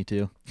was funny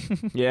too.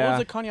 Yeah. What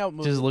was the Kanye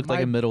album? Just looked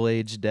like a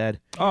middle-aged dad.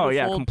 Oh,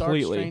 yeah, Beautiful,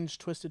 completely. Dark, Strange,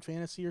 Twisted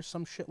Fantasy or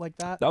some shit like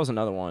that. That was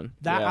another one.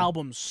 That yeah.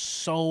 album's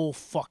so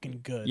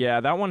fucking good. Yeah,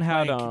 that one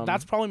had Like,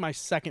 that's probably my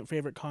second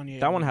favorite Kanye.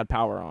 that one album. had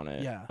Power on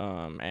it. Yeah.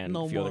 And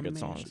No a few other More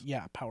good Mansion. songs.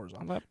 Yeah, Power's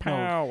on. That No,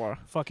 power.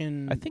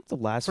 fucking. I think the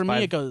last for 5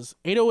 me it goes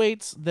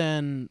 808s,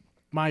 then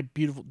My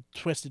Beautiful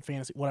Twisted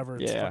Fantasy, whatever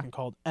it's Yeah. fucking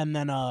called, and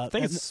then I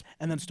think it's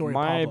and then Story of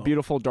My Pablo.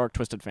 Beautiful Dark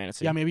Twisted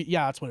Fantasy. Yeah, maybe.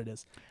 Yeah, that's what it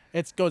is.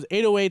 It goes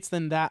 808s,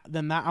 then that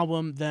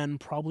album, then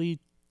probably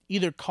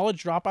either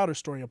College Dropout or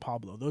Story of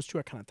Pablo. Those two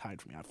are kind of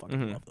tied for me. I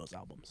fucking love those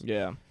albums.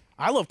 Yeah.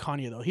 I love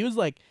Kanye though. He was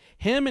like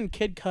him and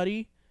Kid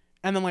Cudi,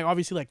 and then like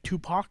obviously like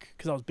Tupac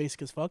because I was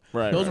basic as fuck.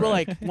 Right. Those right, were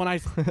right. like when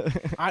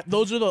I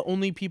those are the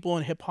only people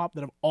in hip hop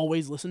that I've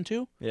always listened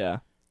to. Yeah.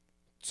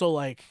 So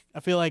like I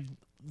feel like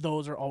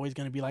those are always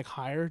gonna be like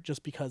higher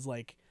just because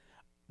like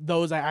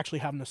those I actually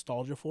have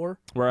nostalgia for.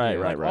 Right. Yeah,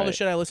 Right. Like Right. all the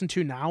shit I listen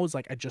to now is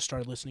like I just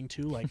started listening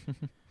to like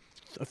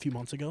a few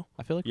months ago.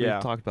 I feel like Yeah.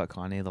 we've talked about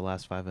Kanye the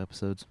last 5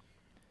 episodes.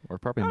 or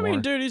probably I more.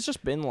 mean, dude, he's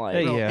just been like.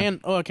 Hey, yeah.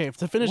 And okay,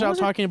 to finish What out was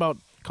it? talking about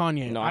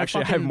Kanye. No,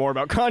 actually, I have more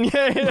about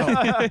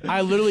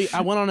Kanye.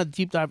 I went on a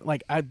deep dive.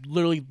 Like, I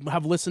literally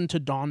have listened to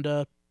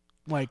Donda,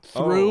 like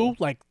through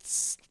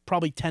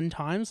probably 10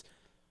 times.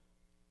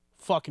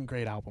 Fucking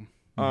great album.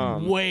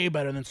 Way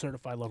better than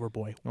Certified Lover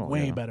Boy.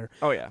 Way yeah. better.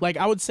 Oh yeah. Like,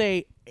 I would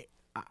say,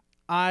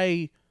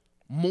 I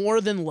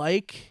more than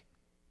like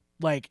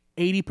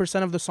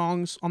 80% of the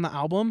songs on the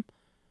album.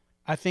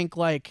 I think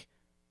like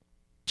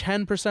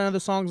 10% of the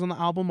songs on the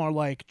album are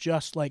like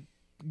just like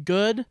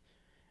good.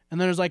 And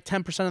then there's like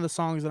 10% of the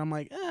songs that I'm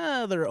like,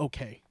 they're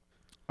okay.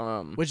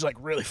 Which is like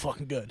really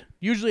fucking good.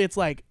 Usually it's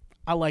like,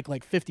 I like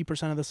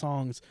 50% of the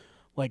songs,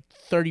 like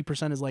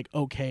 30% is like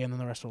okay, and then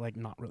the rest are like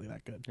not really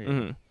that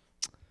good.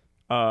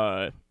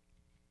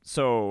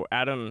 So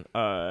Adam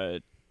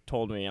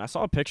told me, and I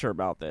saw a picture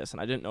about this,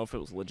 and I didn't know if it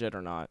was legit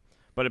or not.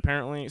 But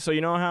apparently, so you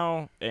know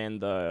how in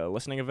the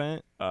listening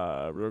event, we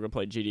were gonna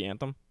play GD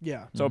Anthem?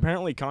 Yeah. So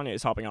apparently Kanye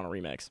is hopping on a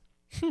remix.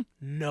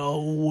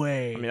 No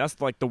way. I mean, that's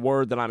like the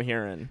word that I'm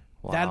hearing.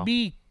 Wow. That'd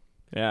be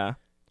Yeah.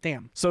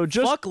 damn. So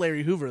just Fuck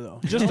Larry Hoover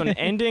though. just an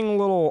ending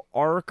little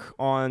arc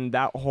on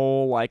that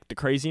whole like the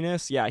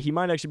craziness. Yeah, he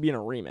might actually be in a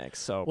remix.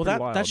 So Well, pretty that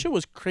wild. shit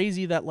was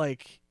crazy. That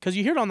like, cause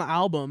you hear it on the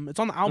album. It's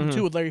on the album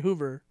too with Larry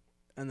Hoover,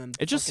 and then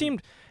It just fucking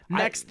seemed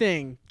next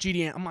thing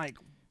GD. I'm like,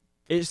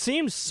 it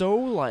seemed so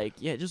like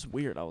just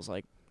weird. I was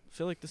like, I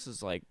feel like this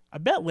is like I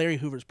bet Larry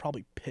Hoover's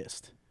probably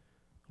pissed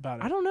about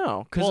it. I don't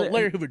know Well,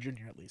 Larry Hoover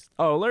Jr. at least.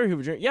 Oh, Larry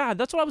Hoover Jr. Yeah,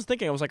 that's what I was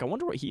thinking. I was like, I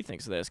wonder what he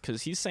thinks of this,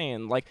 because he's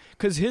saying like,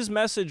 because his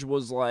message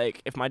was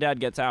like, if my dad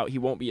gets out, he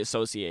won't be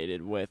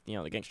associated with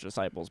the Gangster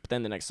Disciples. But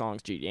then the next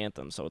song's GD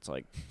Anthem, so it's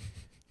like,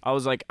 I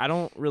was like, I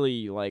don't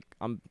really like,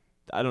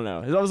 I don't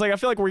know. I was like, I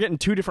feel like we're getting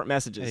two different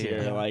messages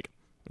here. Yeah. Like,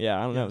 yeah,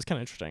 I don't know. It's kind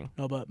of interesting.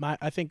 No, but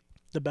I think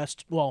the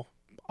best. Well,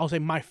 I'll say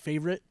my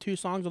favorite two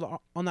songs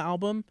on the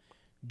album,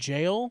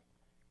 Jail,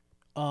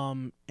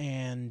 and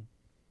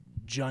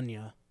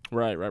Junya.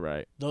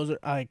 Right. Those are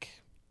like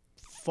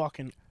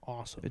fucking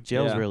awesome.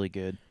 Jail's Yeah. really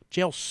good.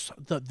 Jail's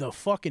the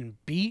fucking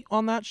beat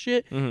on that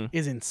shit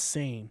is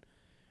insane.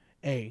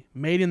 Hey,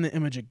 made in the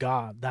image of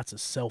God. That's a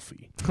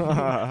selfie.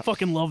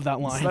 Fucking love that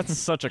line. That's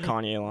such a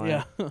Kanye line.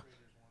 yeah.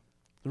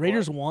 The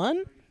Raiders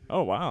won.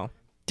 Oh wow.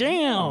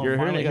 Damn. You're hearing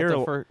Finally it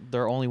got here.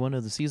 their only win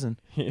of the season.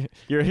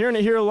 You're hearing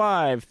it here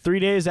live. 3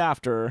 days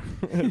after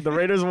the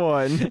Raiders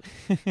won.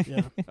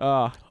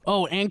 Yeah.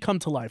 Oh, and Come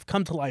to Life.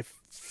 Come to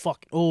Life.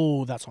 Fuck.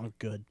 Oh, that song's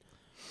good.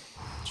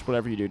 Just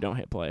whatever you do, don't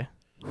hit play.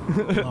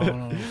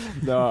 No.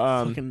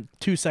 No, Fucking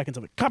 2 seconds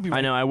of it. Copyright.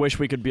 I know. I wish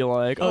we could be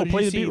like, Oh, oh, did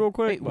play you the beat see- real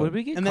quick. Wait, would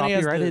we get And then he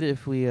has copyrighted the-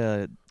 if we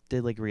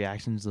did like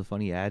reactions to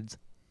funny ads?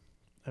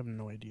 I have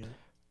no idea.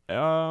 but,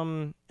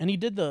 And he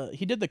did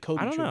the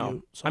Kobe I don't know.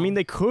 tribute I mean, song.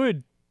 they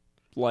could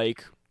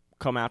like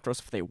come after us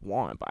if they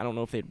want, but I don't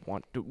know if they'd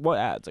want to. What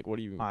ads? Like, what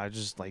do you? I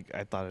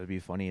thought it'd be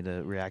funny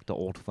to react to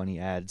old funny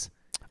ads.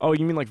 Oh,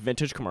 you mean like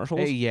vintage commercials?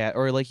 Hey, yeah,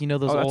 or like those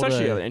oh, that's old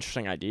actually an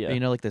interesting idea.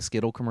 like the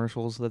Skittle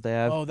commercials that they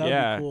have. Oh, that'd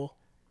Yeah. be cool.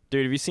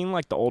 Dude, have you seen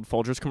like the old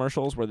Folgers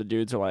commercials where the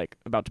dudes are like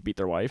about to beat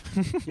their wife?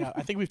 Yeah,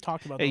 I think we've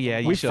talked about Hey, those yeah, on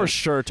the you We podcast. showed- for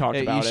sure talked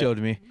Hey, about you it. showed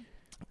me.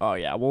 Oh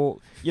yeah.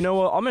 Well, you know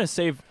what? I'm gonna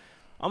save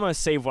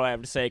what I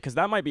have to say because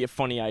that might be a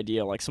funny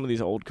idea. Like some of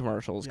these old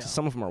commercials, because Yeah.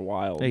 some of them are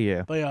wild. Hey,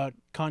 yeah. But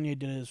Kanye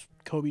did his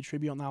Kobe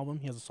tribute on the album.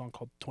 He has a song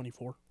called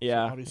 24.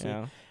 Yeah. So obviously.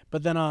 Yeah.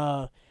 But then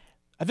I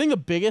think the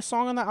biggest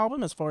song on the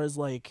album as far as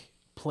like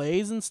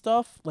plays and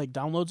stuff, like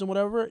downloads and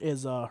whatever,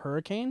 is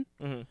Hurricane.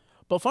 Mhm.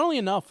 But funnily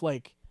enough,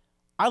 like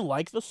I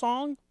like the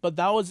song, but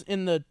that was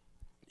in the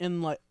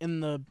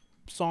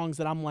songs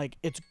that I'm like,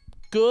 it's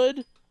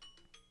good,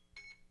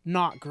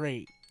 not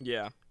great.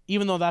 Yeah.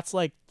 Even though that's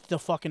like the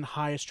fucking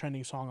highest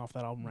trending song off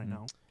that album right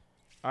now.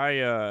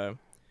 I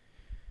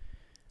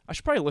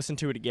should probably listen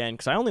to it again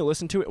because I only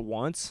listened to it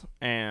once,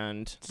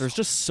 and there's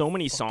just so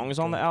many songs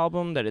on the good.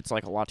 album that it's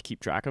like a lot to keep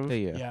track of.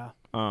 Hey, yeah.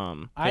 Yeah.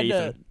 Hey, I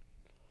had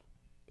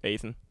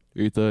Ethan,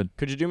 Ethan.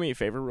 could you do me a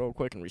favor real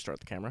quick and restart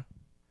the camera?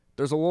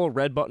 There's a little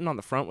red button on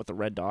the front with a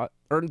red dot,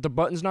 or the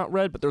button's not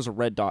red, but there's a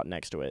red dot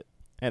next to it,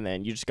 and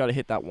then you just got to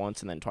hit that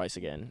once and then twice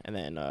again, and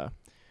then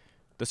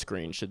the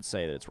screen should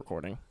say that it's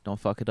recording. Don't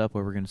fuck it up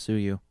or we're going to sue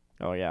you.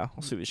 Oh yeah,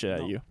 I'll sue the shit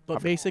out of you.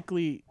 But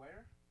basically,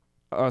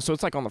 So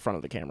it's like on the front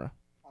of the camera.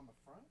 On the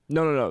front?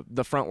 No.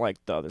 The front, like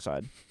the other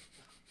side.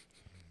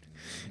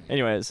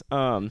 Anyways,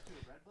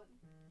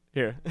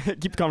 here,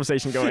 keep the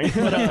conversation going.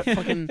 but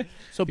fucking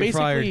so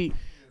You're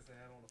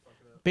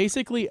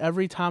basically,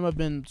 every time I've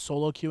been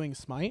solo queuing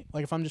Smite,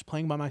 like if I'm just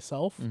playing by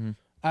myself,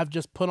 I've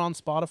just put on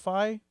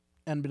Spotify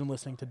and been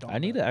listening to Donda. I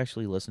need to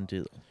actually listen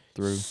to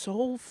through.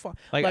 So fun.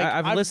 Like,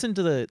 I've listened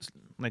to the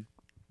like,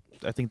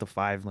 I think the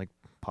 5 like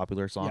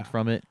popular songs Yeah.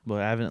 from it,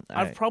 but I haven't.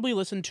 I've probably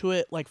listened to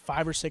it like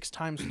 5 or 6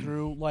 times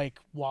through, like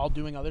while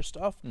doing other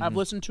stuff. I've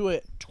listened to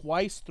it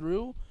twice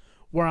through,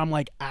 where I'm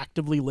like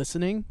actively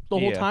listening the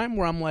whole Yeah. time.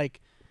 Where I'm like,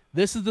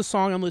 this is the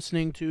song I'm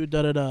listening to.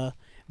 Da da da.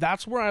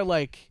 That's where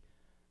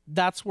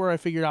I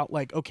figured out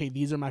like, okay,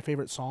 these are my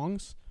favorite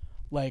songs.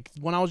 Like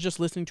when I was just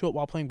listening to it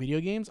while playing video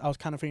games, I was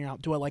kind of figuring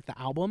out, do I like the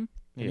album?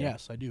 And Yeah.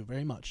 yes, I do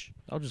very much.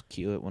 I'll just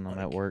cue it when I'm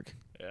at work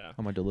Yeah.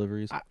 on my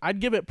deliveries. I'd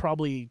give it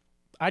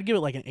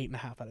like an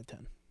 8.5 out of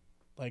 10.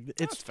 Like it's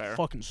That's fair.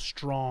 fucking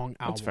strong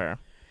album. That's fair.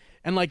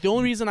 And like the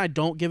only reason I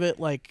don't give it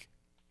like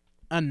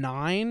a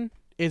 9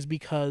 is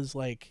because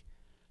like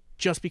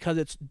just because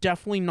it's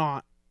definitely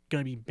not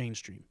gonna be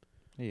mainstream.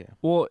 Yeah.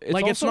 Well,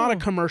 It's not a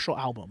commercial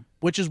album,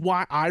 which is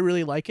why I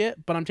really like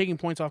it. But I'm taking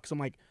points off because I'm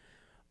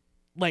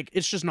like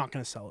it's just not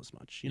gonna sell as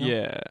much. You know?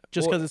 Yeah.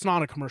 Just Well, because it's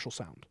not a commercial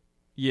sound,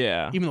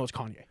 yeah. even though it's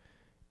Kanye.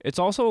 It's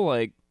also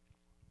like,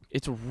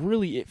 it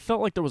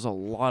felt like there was a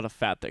lot of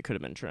fat that could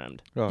have been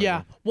trimmed. Oh,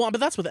 Yeah. Well, but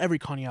that's with every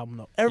Kanye album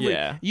though.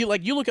 Yeah. You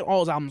look at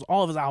all his albums.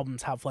 All of his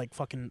albums have like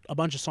fucking a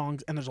bunch of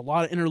songs, and there's a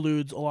lot of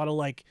interludes, a lot of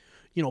like,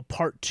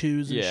 part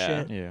 2s and Yeah.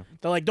 shit. Yeah.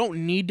 That like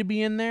don't need to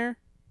be in there,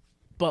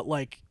 but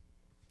like,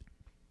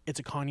 it's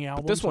a Kanye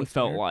album. This so one it's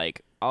felt there.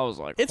 like, I was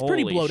like, It's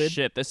pretty holy bloated.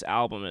 shit, this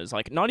album is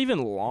like not even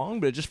long,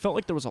 but it just felt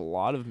like there was a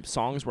lot of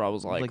songs where I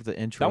was like the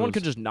intro. that one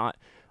could just not,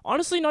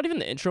 honestly, not even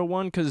the intro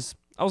one, because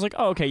I was like,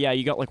 oh, okay, yeah,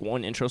 you got like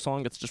one intro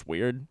song that's just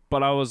weird,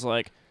 but I was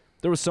like,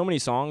 there was so many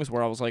songs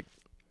where I was like,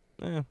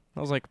 I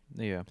was like,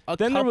 Yeah. a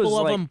then there couple was,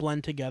 of like- them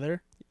blend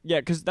together. yeah,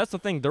 because that's the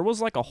thing, there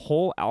was like a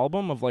whole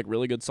album of like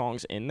really good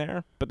songs in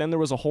there, but then there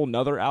was a whole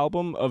nother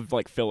album of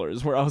like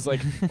fillers where I was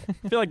like,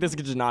 I feel like this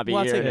could just not be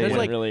Well, I'd here. say and it there's, wouldn't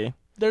like, really,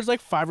 There's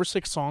like 5 or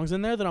 6 songs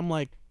in there that I'm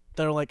like,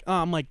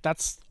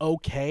 that's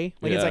okay.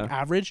 Like it's like Yeah.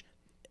 average.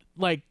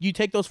 Like you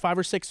take those 5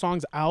 or 6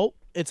 songs out,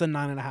 it's a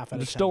 9.5 out of 10.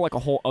 there's still like a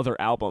whole other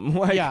album.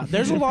 Like, Yeah,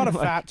 there's a lot of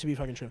like, fat to be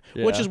fucking true,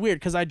 which Yeah. is weird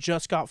because I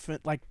just got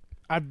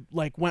I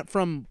like went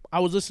from I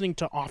was listening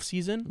to Off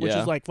Season, which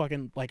Yeah. is like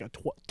fucking like a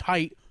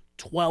tight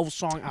 12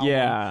 song album.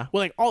 Yeah. With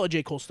like all of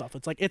J. Cole stuff.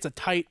 It's like it's a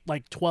tight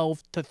like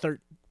 12 to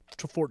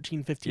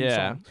 14, 15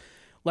 Yeah. songs.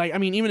 Like I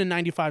mean, even in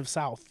 95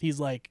 South, he's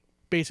like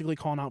basically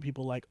calling out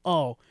people like,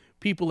 oh,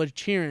 people are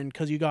cheering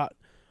because you got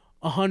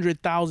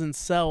 100,000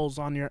 sales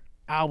on your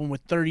album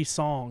with 30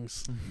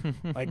 songs.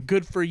 Like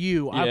good for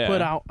you.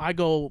 Yeah. I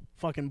go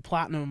fucking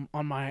platinum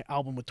on my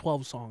album with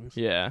 12 songs.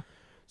 Yeah.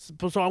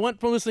 So I went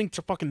from listening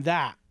to fucking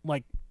that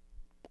like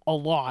a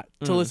lot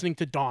to Mhm. listening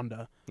to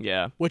Donda,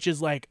 Yeah. which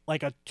is like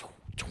a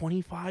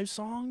 25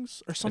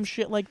 songs or some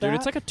shit like that. Dude,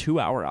 it's like a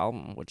 2-hour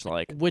album, which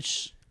like,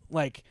 which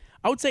like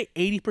I would say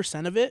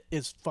 80% of it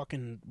is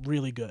fucking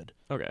really good.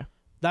 okay.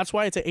 That's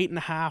why it's an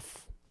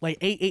 8.5, like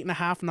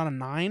 8.5, not a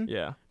 9.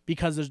 Yeah.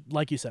 Because there's,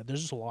 like you said,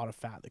 there's just a lot of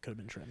fat that could have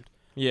been trimmed.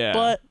 Yeah.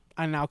 But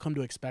I now come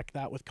to expect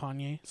that with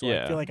Kanye, so I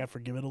Yeah. feel like I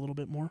forgive it a little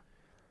bit more.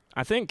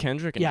 I think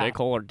Kendrick and Yeah. J.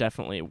 Cole are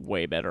definitely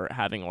way better at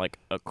having like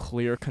a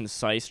clear,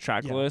 concise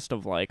track Yeah. list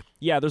of like,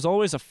 yeah, there's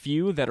always a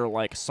few that are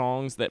like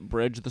songs that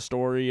bridge the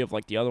story of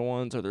like the other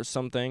ones, or there's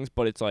some things,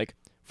 but it's like,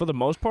 for the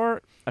most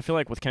part, I feel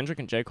like with Kendrick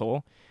and J.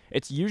 Cole,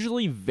 it's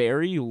usually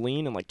very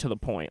lean and like to the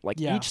point. Like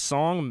Yeah. each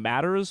song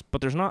matters, but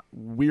there's not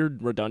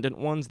weird, redundant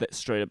ones that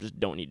straight up just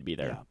don't need to be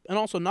there. Yeah. And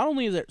also, not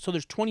only is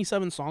there's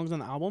 27 songs on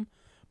the album,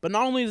 but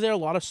not only is there a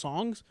lot of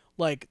songs,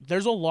 like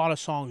there's a lot of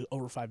songs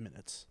over 5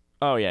 minutes.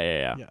 Oh yeah, yeah,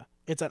 yeah. Yeah.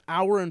 It's an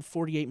hour and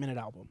 48-minute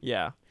album.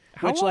 Yeah.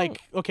 Which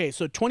like, okay,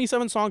 so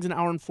 27 songs an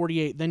hour and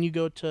 48, then you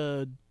go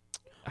to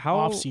how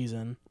Off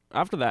Season.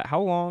 After that, how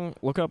long?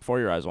 Look up "For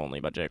Your Eyes Only"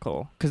 by J.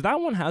 Cole, because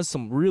that one has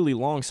some really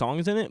long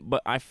songs in it.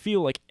 But I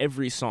feel like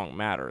every song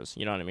matters.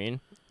 You know what I mean?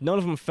 None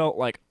of them felt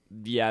like,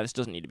 yeah, this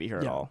doesn't need to be here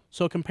at all.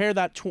 So compare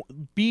that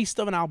beast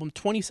of an album,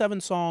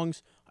 27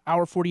 songs,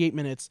 hour 48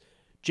 minutes.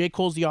 J.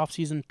 Cole's The Off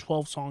Season,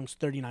 12 songs,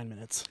 39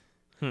 minutes.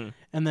 And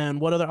then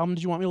what other album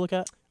did you want me to look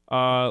at?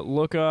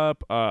 Look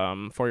up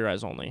 "For Your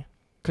Eyes Only,"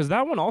 because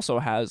that one also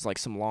has like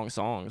some long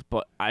songs.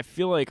 But I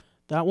feel like,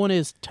 That one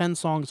is 10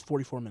 songs,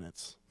 44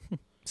 minutes.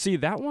 see,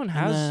 that one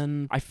has.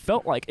 then- I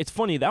felt like it's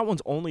funny. That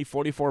one's only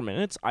 44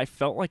 minutes. I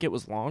felt like it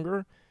was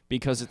longer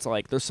because it's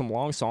like there's some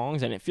long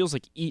songs, and it feels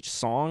like each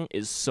song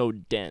is so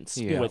dense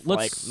Yeah. with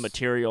like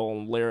material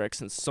and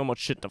lyrics and so much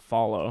shit to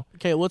follow.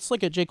 Okay, let's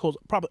look at J. Cole's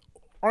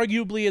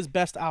arguably his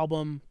best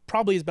album,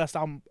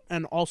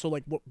 and also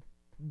like what,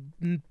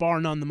 bar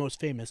none, the most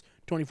famous,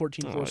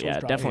 2014 Oh, Forest yeah,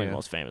 Hills Drive. definitely Yeah.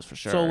 most famous for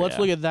sure. So let's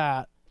yeah. look at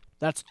that.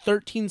 That's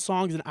 13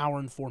 songs, an hour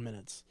and 4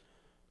 minutes.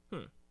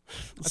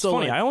 That's So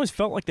funny. like, I always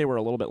felt like they were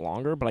a little bit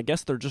longer, but I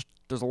guess there's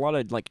a lot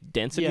of like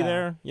density Yeah.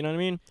 there. You know what I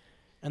mean?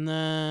 and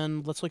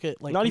then let's look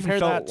at like Not even compare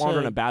felt that longer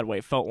to, in a bad way.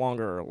 It felt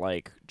longer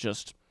like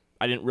just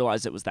I didn't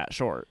realize it was that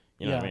short.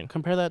 You know what I mean?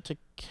 Compare that to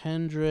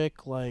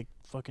Kendrick, like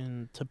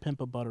fucking To Pimp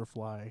a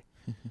Butterfly.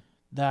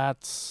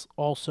 That's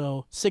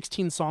also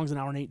 16 songs, an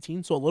hour and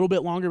 18, so a little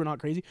bit longer, but not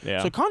crazy.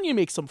 Yeah. So Kanye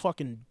makes some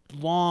fucking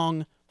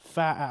long,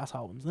 fat ass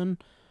albums. Then,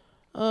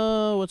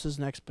 what's his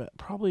next bet?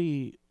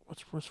 Probably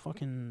where's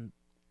fucking.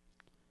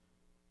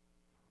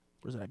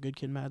 Where's that? Good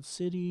Kid, Mad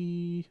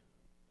City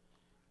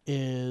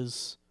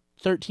is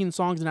 13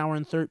 songs, an hour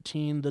and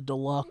 13. The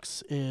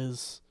deluxe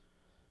is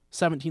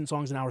 17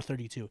 songs, an hour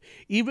 32.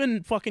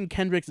 Even fucking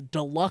Kendrick's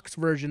deluxe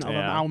version of an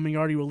Yeah. album he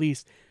already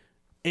released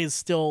is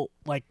still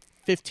like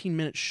 15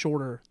 minutes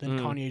shorter than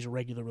Kanye's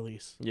regular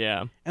release.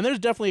 Yeah. And there's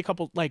definitely a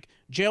couple, like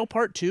Jail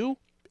Part 2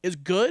 is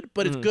good,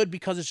 but it's good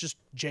because it's just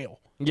jail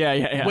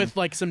Yeah. with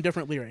like some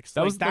different lyrics.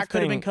 That Like, was the that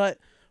could have been thing. cut.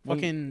 When-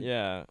 Fucking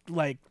yeah.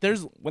 like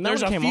there's When that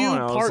there's one a came few on,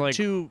 I was part like,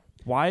 2.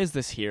 Why is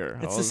this here?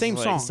 I It's the was same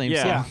like, song. Same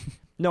Yeah. song.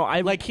 No,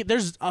 I Like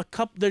there's a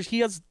couple. He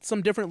has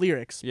some different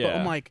lyrics. But Yeah.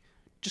 I'm like,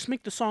 just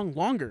make the song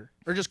longer,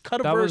 or just cut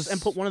a That verse was-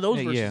 and put one of those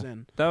Yeah. verses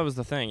in. that was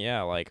the thing.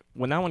 Yeah, like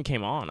when that one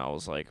came on, I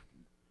was like,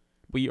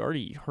 we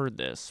already heard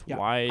this. Yeah.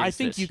 Why is I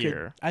think this you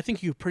here? could. I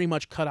think you pretty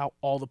much cut out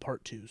all the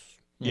part 2s.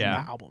 Yeah.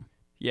 In that album.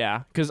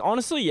 Yeah, because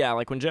honestly, yeah,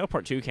 like when Jail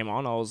Part 2 came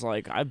on, I was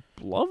like, I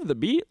love the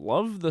beat,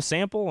 love the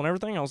sample and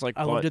everything. I was like,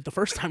 I loved it the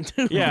first time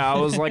too. Yeah, I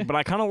was like, but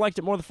I kind of liked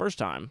it more the first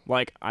time.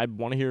 Like, I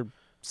want to hear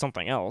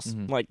something else.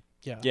 Mhm. Like,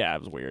 yeah. yeah,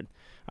 it was weird.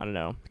 I don't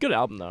know. Good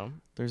album though.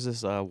 There's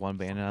this one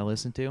band I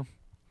listened to.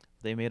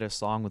 They made a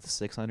song with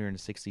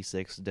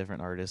 666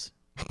 different artists.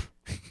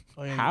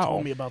 Oh, yeah, How? You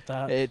told me about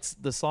that. It's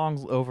the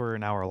song's over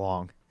an hour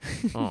long.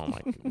 Oh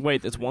my!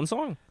 Wait, it's one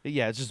song,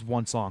 Yeah, it's just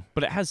one song.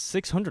 but it has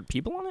 600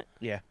 people on it.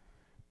 Yeah.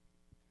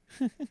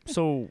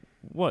 So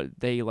what?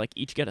 They like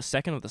each get a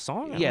second of the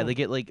song? I Yeah, don't- they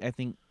get like I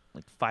think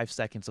like 5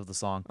 seconds of the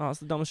song. Oh, that's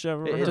the dumbest shit I've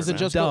ever It- heard. Does it man.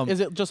 just dumb. is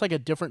it just like a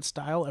different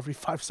style every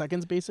 5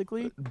 seconds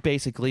basically?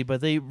 Basically,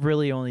 but they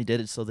really only did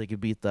it so they could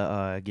beat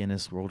the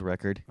Guinness World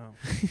Record.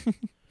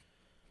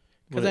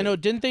 Because I know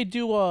didn't they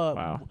do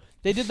Wow.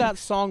 they did that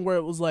song where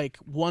it was like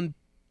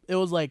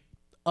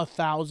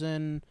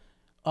 1,000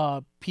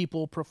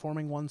 people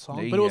performing one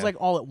song, but it was Yeah. like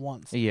all at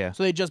once. Yeah.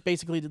 So they just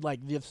basically did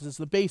like this is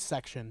the bass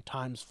section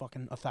times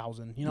fucking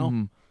 1,000, you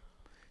know?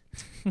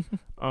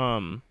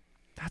 Mhm.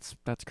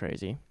 That's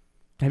crazy.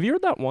 Have you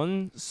heard that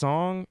one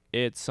song?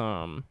 It's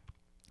an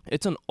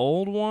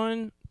old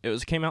one.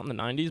 It came out in the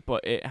 90s,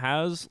 but it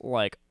has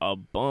like a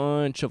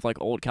bunch of like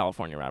old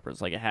California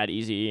rappers. Like it had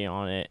Eazy-E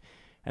on it,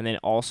 and then it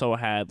also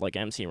had like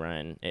MC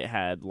Ren. It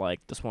had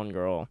like this one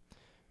girl.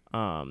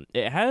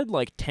 It had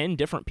like 10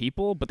 different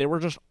people, but they were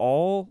just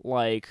all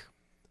like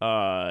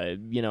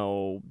Southern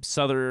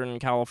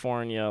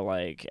California,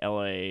 like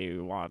LA,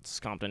 Watts,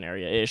 Compton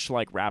area-ish,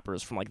 like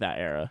rappers from like that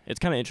era. It's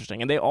kind of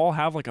interesting. And they all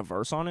have like a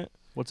verse on it.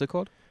 What's it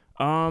called?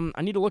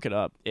 I need to look it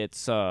up.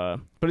 It's but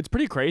it's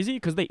pretty crazy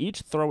because they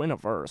each throw in a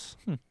verse.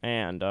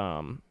 And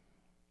That's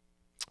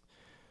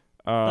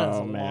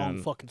a man.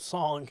 long fucking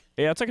song.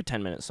 Yeah, it's like a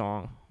 10-minute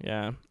song.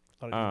 Yeah.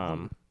 Thought it was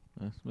long.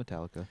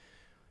 Metallica.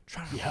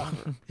 Yeah,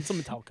 it's a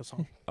Metallica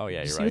song. Oh yeah, you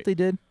you're see right. what they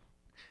did?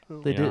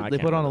 They Yeah, I They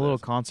can't put on a remember little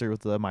this. concert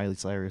with Miley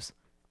Cyrus.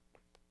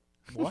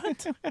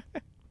 What? All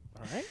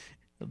right.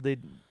 They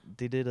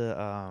did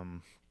a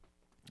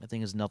I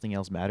think it's Nothing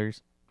Else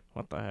Matters.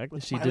 What the heck?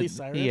 With She Miley did.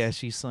 Cyrus? Yeah,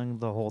 she sung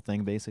the whole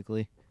thing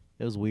basically.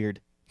 It was weird.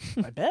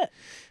 I bet.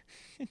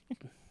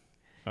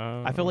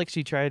 I feel like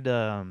she tried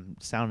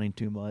sounding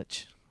too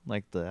much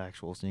like the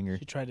actual singer.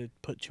 She tried to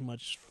put too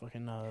much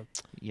fucking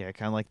Yeah,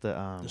 kind of like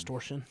the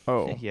distortion.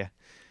 Oh, Yeah.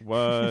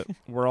 what?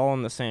 We're all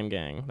in the same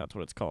gang. That's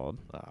what it's called.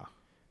 Ah.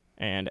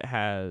 And it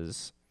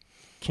has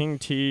King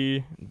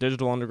T,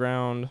 Digital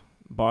Underground,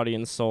 Body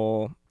and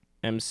Soul,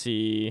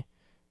 MC,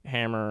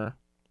 Hammer,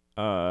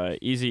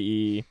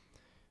 Eazy-E.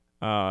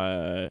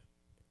 I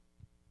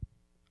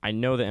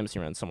know the MC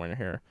Ren's somewhere in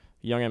here.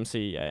 Young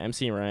MC, yeah,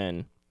 MC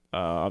Ren.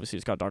 Obviously,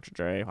 it's got Dr.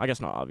 Dre. I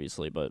guess not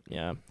obviously, but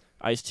yeah.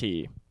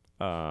 Ice-T.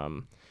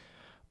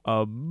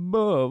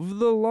 Above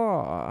the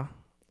Law.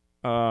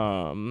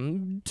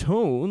 Tone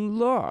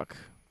Lock.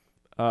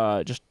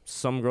 Just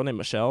some girl named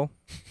Michelle.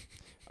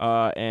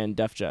 And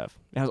Def Jeff.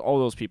 It has all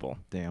those people.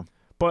 Damn.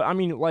 But I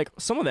mean, like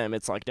some of them,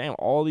 it's like, damn,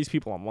 all these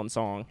people on one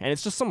song, and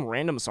it's just some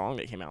random song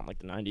that came out in like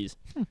the 90s.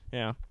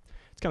 Yeah,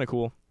 it's kind of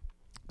cool.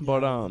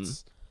 But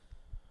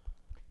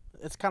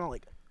it's kind of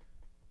like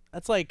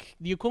that's like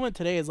the equivalent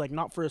today is like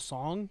not for a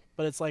song,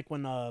 but it's like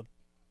when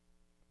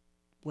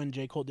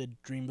J. Cole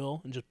did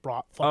Dreamville and just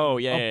brought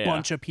fucking a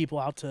bunch of people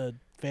out to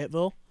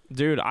Fayetteville.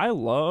 Dude, I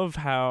love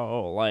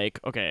how like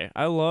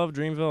I love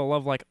Dreamville. I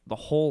love like the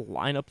whole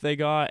lineup they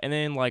got, and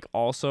then like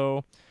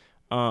also.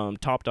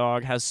 Top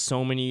Dog has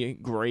so many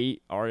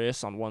great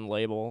artists on one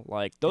label.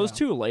 Like those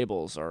two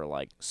labels are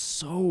like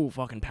so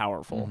fucking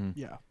powerful. Mhm.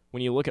 Yeah.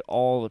 When you look at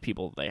all the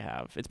people that they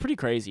have, it's pretty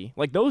crazy.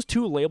 Like those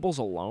two labels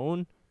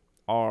alone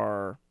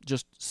are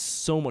just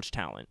so much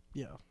talent.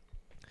 Yeah.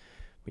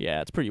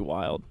 Yeah, it's pretty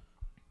wild.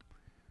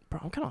 Bro,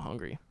 I'm kind of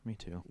hungry. Me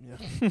too. Yeah.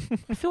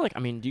 I feel like,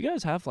 do you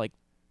guys have like,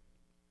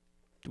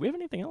 do we have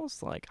anything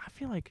else? Like, I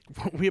feel like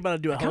We about to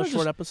do a hella kinda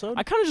short just- episode.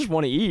 I kind of just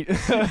want to eat.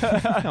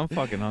 I'm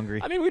fucking hungry.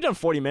 I mean, we've done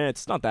 40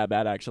 minutes. It's not that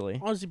bad, actually.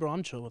 Honestly, bro,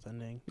 I'm chill with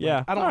ending. Like,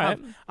 Yeah, I don't alright.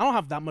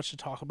 have that much to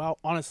talk about.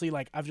 Honestly,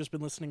 like I've just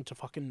been listening to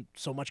fucking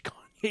so much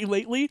Kanye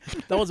lately.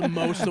 That was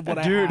most of what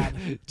I had.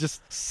 Dude,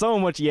 just so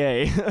much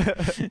yay.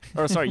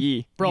 Or sorry,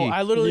 yee. Bro, Yee.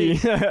 I literally Yee.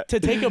 to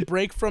take a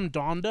break from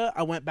Donda,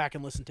 I went back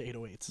and listened to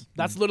 808s.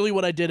 That's literally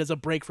what I did as a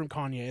break from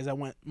Kanye. Is I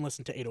went and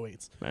listened to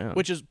 808s, Man.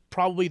 which is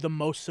probably the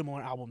most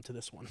similar album to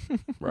this one.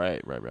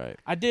 Right.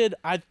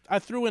 I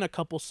threw in a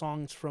couple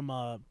songs from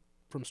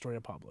Story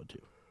of Pablo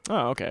too.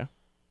 Oh, okay.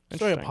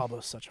 Story of Interesting. Pablo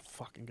is such a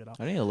fucking good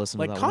album. I need to listen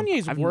Like to that one.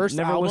 Kanye's I've worst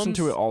never albums listened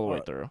to it all the way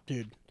are- through.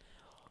 Dude,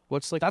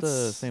 What's like the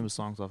that's- famous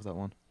songs off that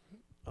one?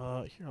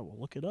 here I will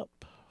look it up.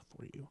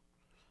 for you.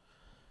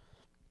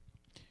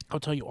 I'll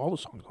tell you all the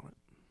songs on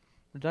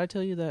it. Did I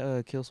tell you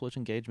that Kill Switch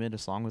Engage made a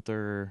song with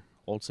their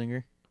old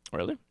singer?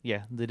 Really?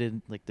 Yeah, they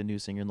did like the new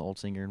singer and the old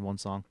singer in one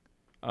song.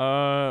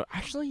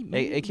 Actually,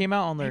 It came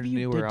out on their maybe you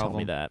newer did tell album.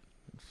 me that.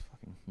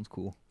 It's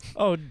cool.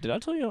 Oh, did I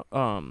tell you?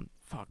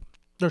 Fuck.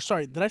 Or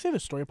sorry, did I say the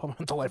story of Pablo?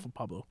 The Life of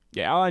Pablo.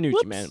 Yeah, I knew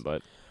what you Whoops. meant,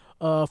 but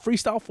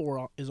Freestyle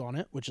 4 is on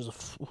it, which is a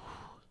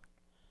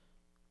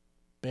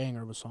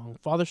banger of a song.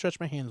 Father Stretch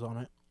My Hands on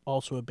it,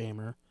 also a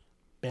banger.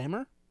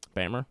 Banger?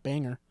 Bammer.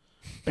 Banger.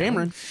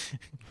 Banger.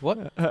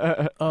 What?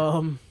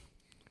 Oh.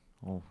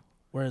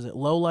 Where is it?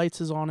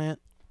 Lowlights is on it.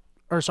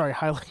 Or sorry,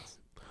 Highlights.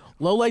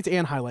 Lowlights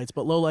and Highlights,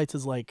 but Lowlights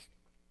is like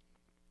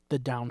the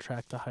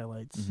downtrack to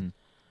Highlights. Mm-hmm.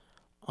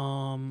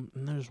 And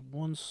there's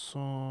one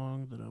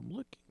song that I'm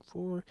looking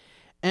for.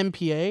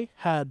 MPA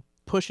had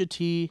Pusha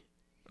T,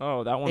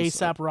 Oh, that one's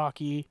ASAP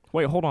Rocky.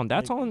 wait, hold on.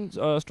 That's on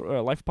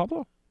Life of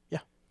Pablo? Yeah.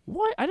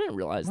 What? I didn't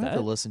realize I have to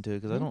that. listen to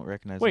it because I don't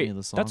recognize Wait, any of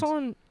the songs. that's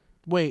on.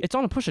 Wait. It's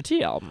on a Pusha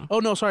T album. Oh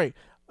no, sorry.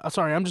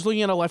 Sorry, I'm just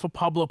looking at a Life of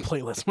Pablo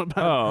playlist. My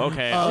bad. Oh,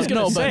 okay. I was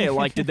gonna no, but- say,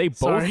 like, did they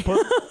Sorry.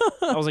 both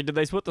put? I was like, did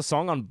they put the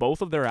song on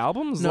both of their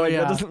albums? No, like,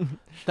 yeah.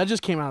 That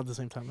just came out at the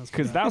same time.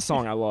 Because that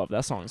song I love.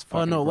 That song's Oh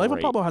fucking no, great. Life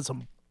of Pablo had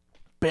some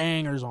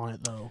bangers on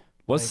it though.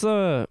 What's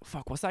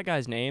what's that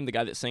guy's name? The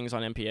guy that sings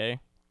on MPA.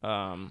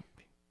 And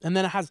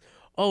then it has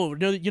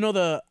you know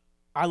the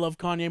I love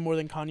Kanye more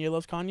than Kanye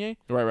loves Kanye.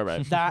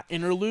 Right. That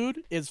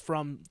interlude is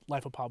from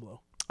Life of Pablo.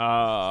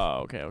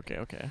 Oh, okay.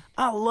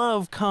 I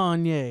love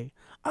Kanye.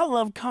 I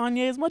love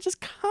Kanye as much as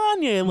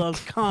Kanye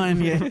loves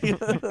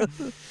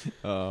Kanye.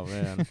 Oh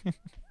man.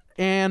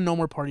 And No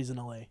More Parties in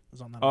LA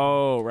is on that.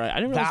 Oh right, I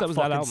didn't realize that was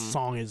that fucking album.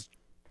 song is.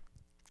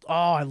 Oh,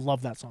 I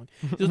love that song.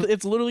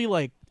 It's literally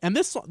like, and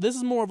this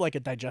is more of like a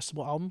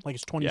digestible album. Like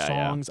it's 20 Yeah,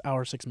 songs,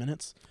 hour 6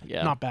 minutes.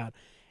 Yeah. Not bad,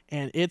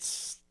 and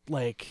it's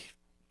like,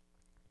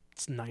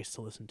 it's nice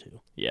to listen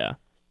to. Yeah.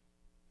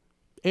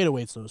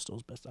 808s though is still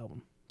his best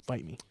album.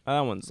 Fight me. That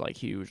one's like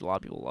huge. A lot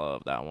of people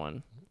love that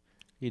one.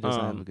 He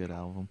doesn't have a good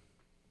album.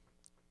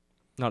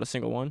 Not a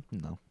single one.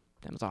 No.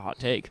 Damn, it's a hot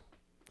take.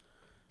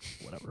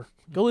 Whatever.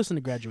 Go listen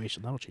to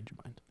Graduation. That'll change your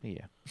mind.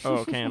 Yeah.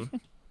 Oh, Cam.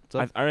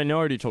 up? I know I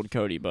already told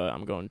Cody, but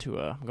I'm going to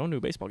a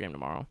baseball game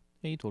tomorrow.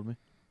 Yeah, you told me.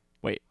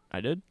 Wait,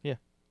 I did? Yeah.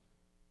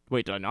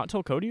 Wait, did I not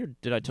tell Cody or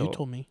did I tell? You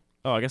told me.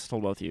 Oh, I guess I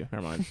told both of you.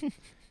 Never mind.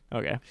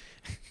 Okay.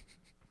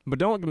 But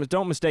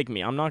don't mistake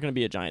me. I'm not going to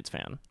be a Giants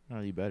fan.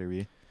 Oh, you better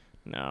be.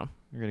 No.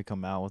 You're gonna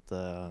come out with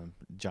the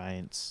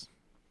Giants.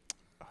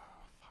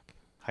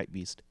 Hype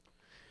beast.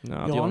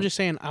 No. Yo, I'm just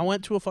saying, I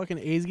went to a fucking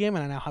A's game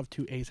and I now have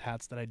 2 A's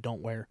hats that I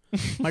don't wear.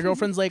 My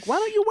girlfriend's like, why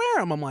don't you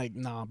wear them? I'm like,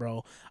 nah,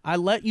 bro. I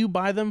let you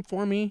buy them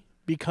for me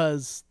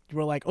because you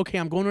were like, okay,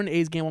 I'm going to an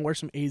A's game. I'll wear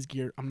some A's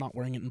gear. I'm not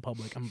wearing it in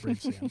public. I'm a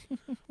Braves fan.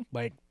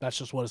 Like, that's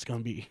just what it's going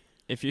to be.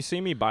 If you see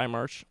me buy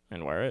merch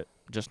and wear it,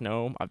 just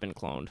know I've been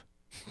cloned.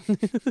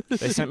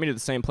 They sent me to the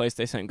same place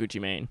they sent Gucci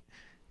Mane.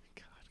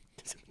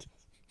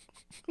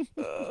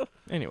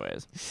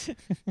 Anyways,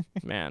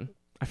 man,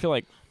 I feel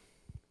like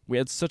we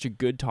had such a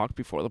good talk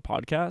before the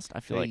podcast. I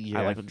feel like I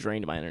Yeah.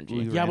 drained my energy.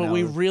 We Yeah, ran but out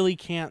we of- really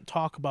can't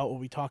talk about what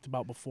we talked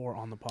about before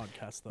on the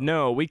podcast, though.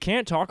 No, we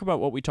can't talk about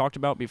what we talked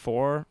about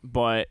before,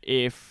 but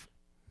if,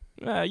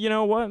 you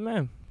know what,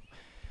 man,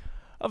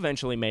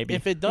 eventually maybe.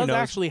 If it Who does knows?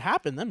 actually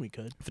happen, then we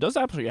could. If it does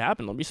actually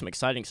happen, there'll be some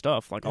exciting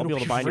stuff. Like I'll be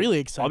able to buy really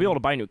I'll exciting. be able to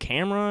buy a new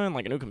camera and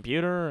like a new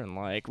computer and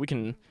like we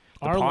can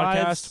the Our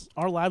podcast.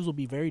 lives will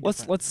be very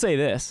different. Let's say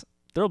this.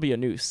 There'll be a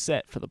new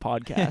set for the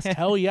podcast.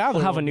 Hell yeah, We'll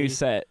there have a will new be.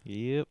 set.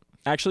 Yep.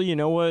 Actually, you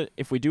know what?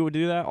 If we do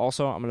that,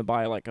 also I'm gonna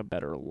buy like a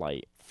better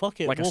light,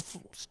 Fuck it. like We'll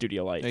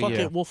studio light. fuck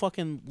Yeah. it. We'll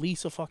fucking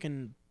lease a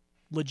fucking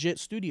legit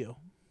studio.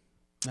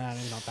 Nah,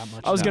 maybe not that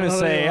much. I was No. gonna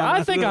say,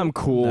 I think I'm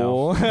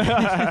cool.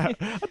 I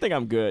think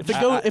I'm good.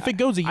 If it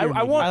goes a year, I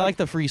maybe. want- I like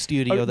the free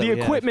studio that the we have.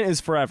 equipment is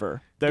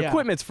forever. The Yeah.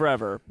 equipment's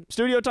forever.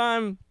 Studio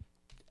time,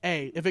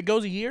 Hey, if it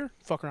goes a year,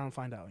 fuck around and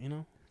find out. You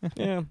know,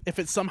 yeah. if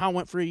it somehow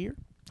went for a year.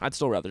 I'd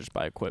still rather just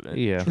buy equipment.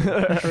 Yeah.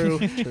 True.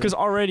 Because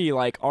already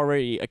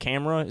a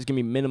camera is gonna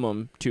be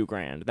minimum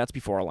 $2,000. That's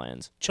before a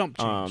lens. Chump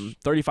change.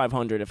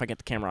 3,500 if I get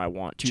the camera I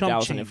want. Chump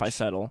 2,000 if I change.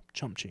 settle.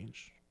 Chump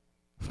change.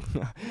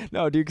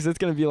 No, dude, because it's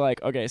gonna be like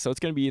okay, so it's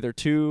gonna be either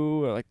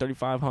 2 or like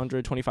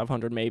 3,500,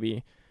 2,500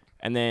 maybe,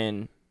 and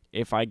then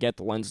if I get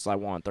the lenses I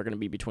want, they're gonna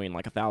be between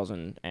like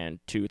 1,000 and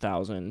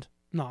 2,000,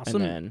 Nah,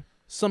 and then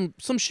some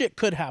shit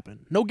could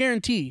happen. No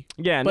guarantee.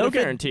 yeah, But no if it-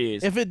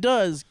 guarantees. If it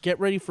does, get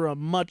ready for a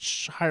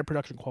much higher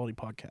production quality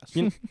podcast.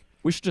 You know,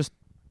 we should just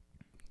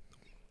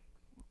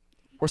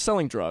we're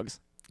selling drugs.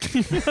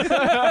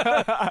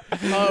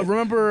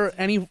 Remember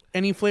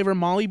any flavor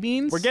Molly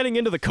beans? We're getting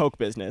into the Coke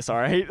business, all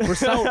right?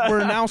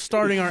 We're now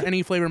starting our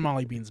any flavor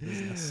Molly beans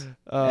business.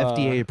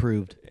 FDA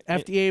approved.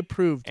 FDA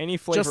approved. Any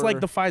flavor, Just like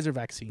the Pfizer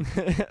vaccine.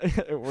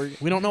 we're,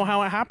 We don't know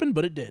how it happened,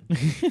 but it did.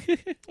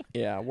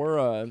 yeah,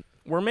 we're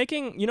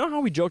making. You know how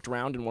we joked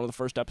around in one of the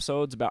first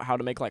episodes about how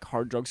to make like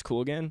hard drugs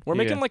cool again? We're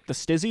making Yeah. like the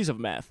stizzies of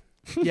meth.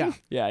 Yeah.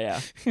 Yeah.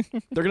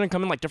 They're gonna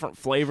come in like different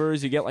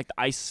flavors. You get like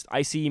the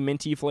icy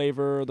minty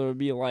flavor. There'll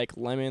be like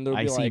lemon. There'll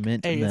be Icy like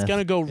mint. Hey, meth. it's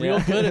gonna go real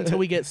Yeah. good until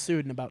we get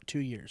sued in about 2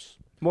 years.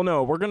 Well,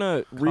 no, we're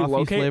gonna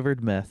relocate. Coffee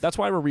flavored meth. That's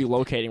why we're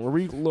relocating. We're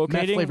Meth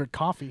relocating. flavored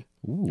coffee.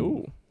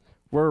 Ooh.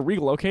 We're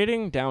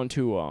relocating down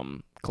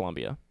to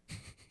Columbia.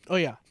 Oh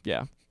yeah.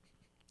 Yeah.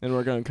 And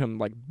we're gonna come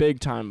like big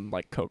time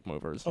like coke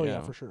movers. Oh you yeah,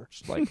 know? for sure.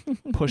 Just like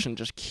pushing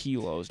just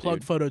kilos, Plug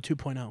dude. photo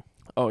 2.0.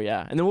 Oh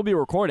yeah. And then we'll be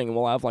recording and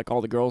we'll have like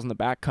all the girls in the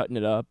back cutting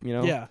it up, you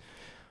know? Yeah.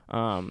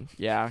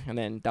 Yeah, and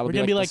then that'll We're be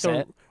gonna be like the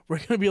set. we're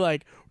gonna be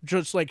like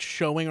just like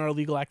showing our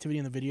illegal activity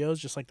in the videos,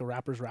 just like the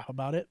rappers rap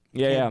about it.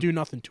 Yeah, Can't yeah. do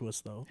nothing to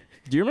us though.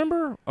 Do you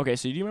remember? Okay,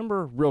 so do you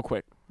remember real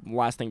quick?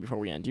 Last thing before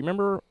we end. Do you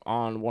remember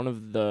on one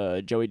of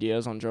the Joey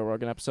Diaz on Joe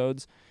Rogan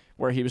episodes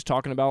where he was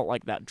talking about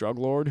like that drug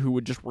lord who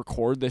would just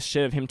record this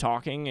shit of him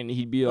talking and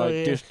he'd be like,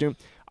 yeah. just doing.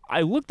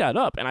 I looked that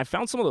up and I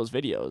found some of those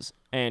videos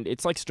and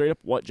it's like straight up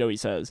what Joey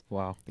says.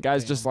 Wow. The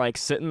guy's Damn. just like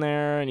sitting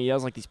there and he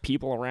has like these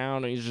people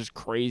around and he's just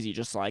crazy,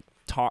 just like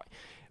talk.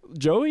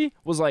 Joey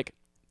was like,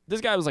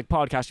 this guy was like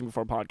podcasting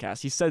before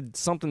podcast. He said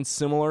something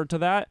similar to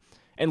that.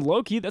 And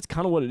low key, that's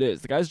kind of what it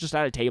is. The guy's just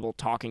at a table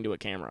talking to a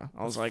camera.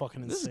 I was That's like,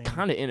 fucking this is insane.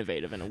 kind of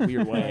innovative in a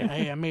weird way.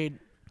 Hey, I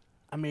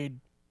made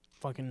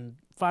fucking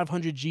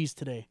 500 G's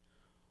today.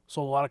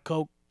 Sold a lot of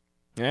coke,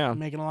 Yeah.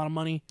 making a lot of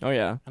money, Oh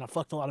yeah. and I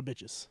fucked a lot of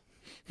bitches.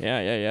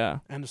 Yeah.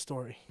 End of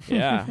story.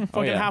 Yeah. Oh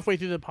Fucking yeah. halfway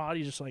through the pod,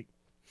 he's just like,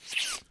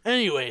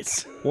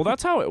 anyways. Well,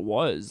 that's how it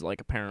was. Like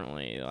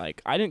apparently,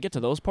 like I didn't get to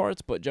those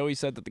parts, but Joey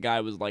said that the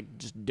guy was like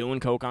just doing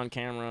coke on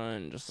camera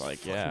and just like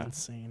Fucking yeah,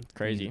 insane.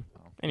 crazy. He's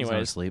not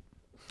Anyways, asleep.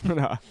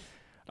 But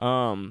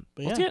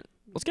let's yeah.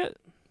 get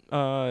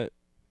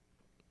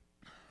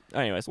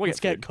anyways, we'll Let's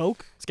get get food.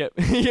 coke. Let's get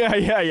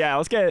yeah.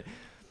 Let's get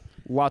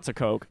lots of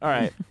coke. All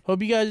right.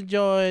 Hope you guys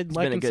enjoyed. It's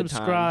Like been a and good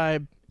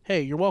subscribe.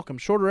 Hey, you're welcome.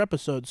 Shorter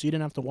episodes, so you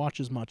didn't have to watch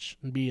as much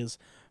and be as.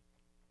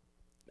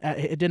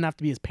 It didn't have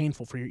to be as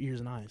painful for your ears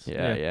and eyes.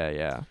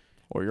 Yeah.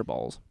 Or your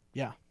balls.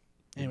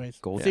 Anyways,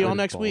 Gold see you all plated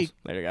next balls. week.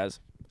 Later,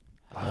 guys.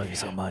 I love you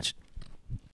so much.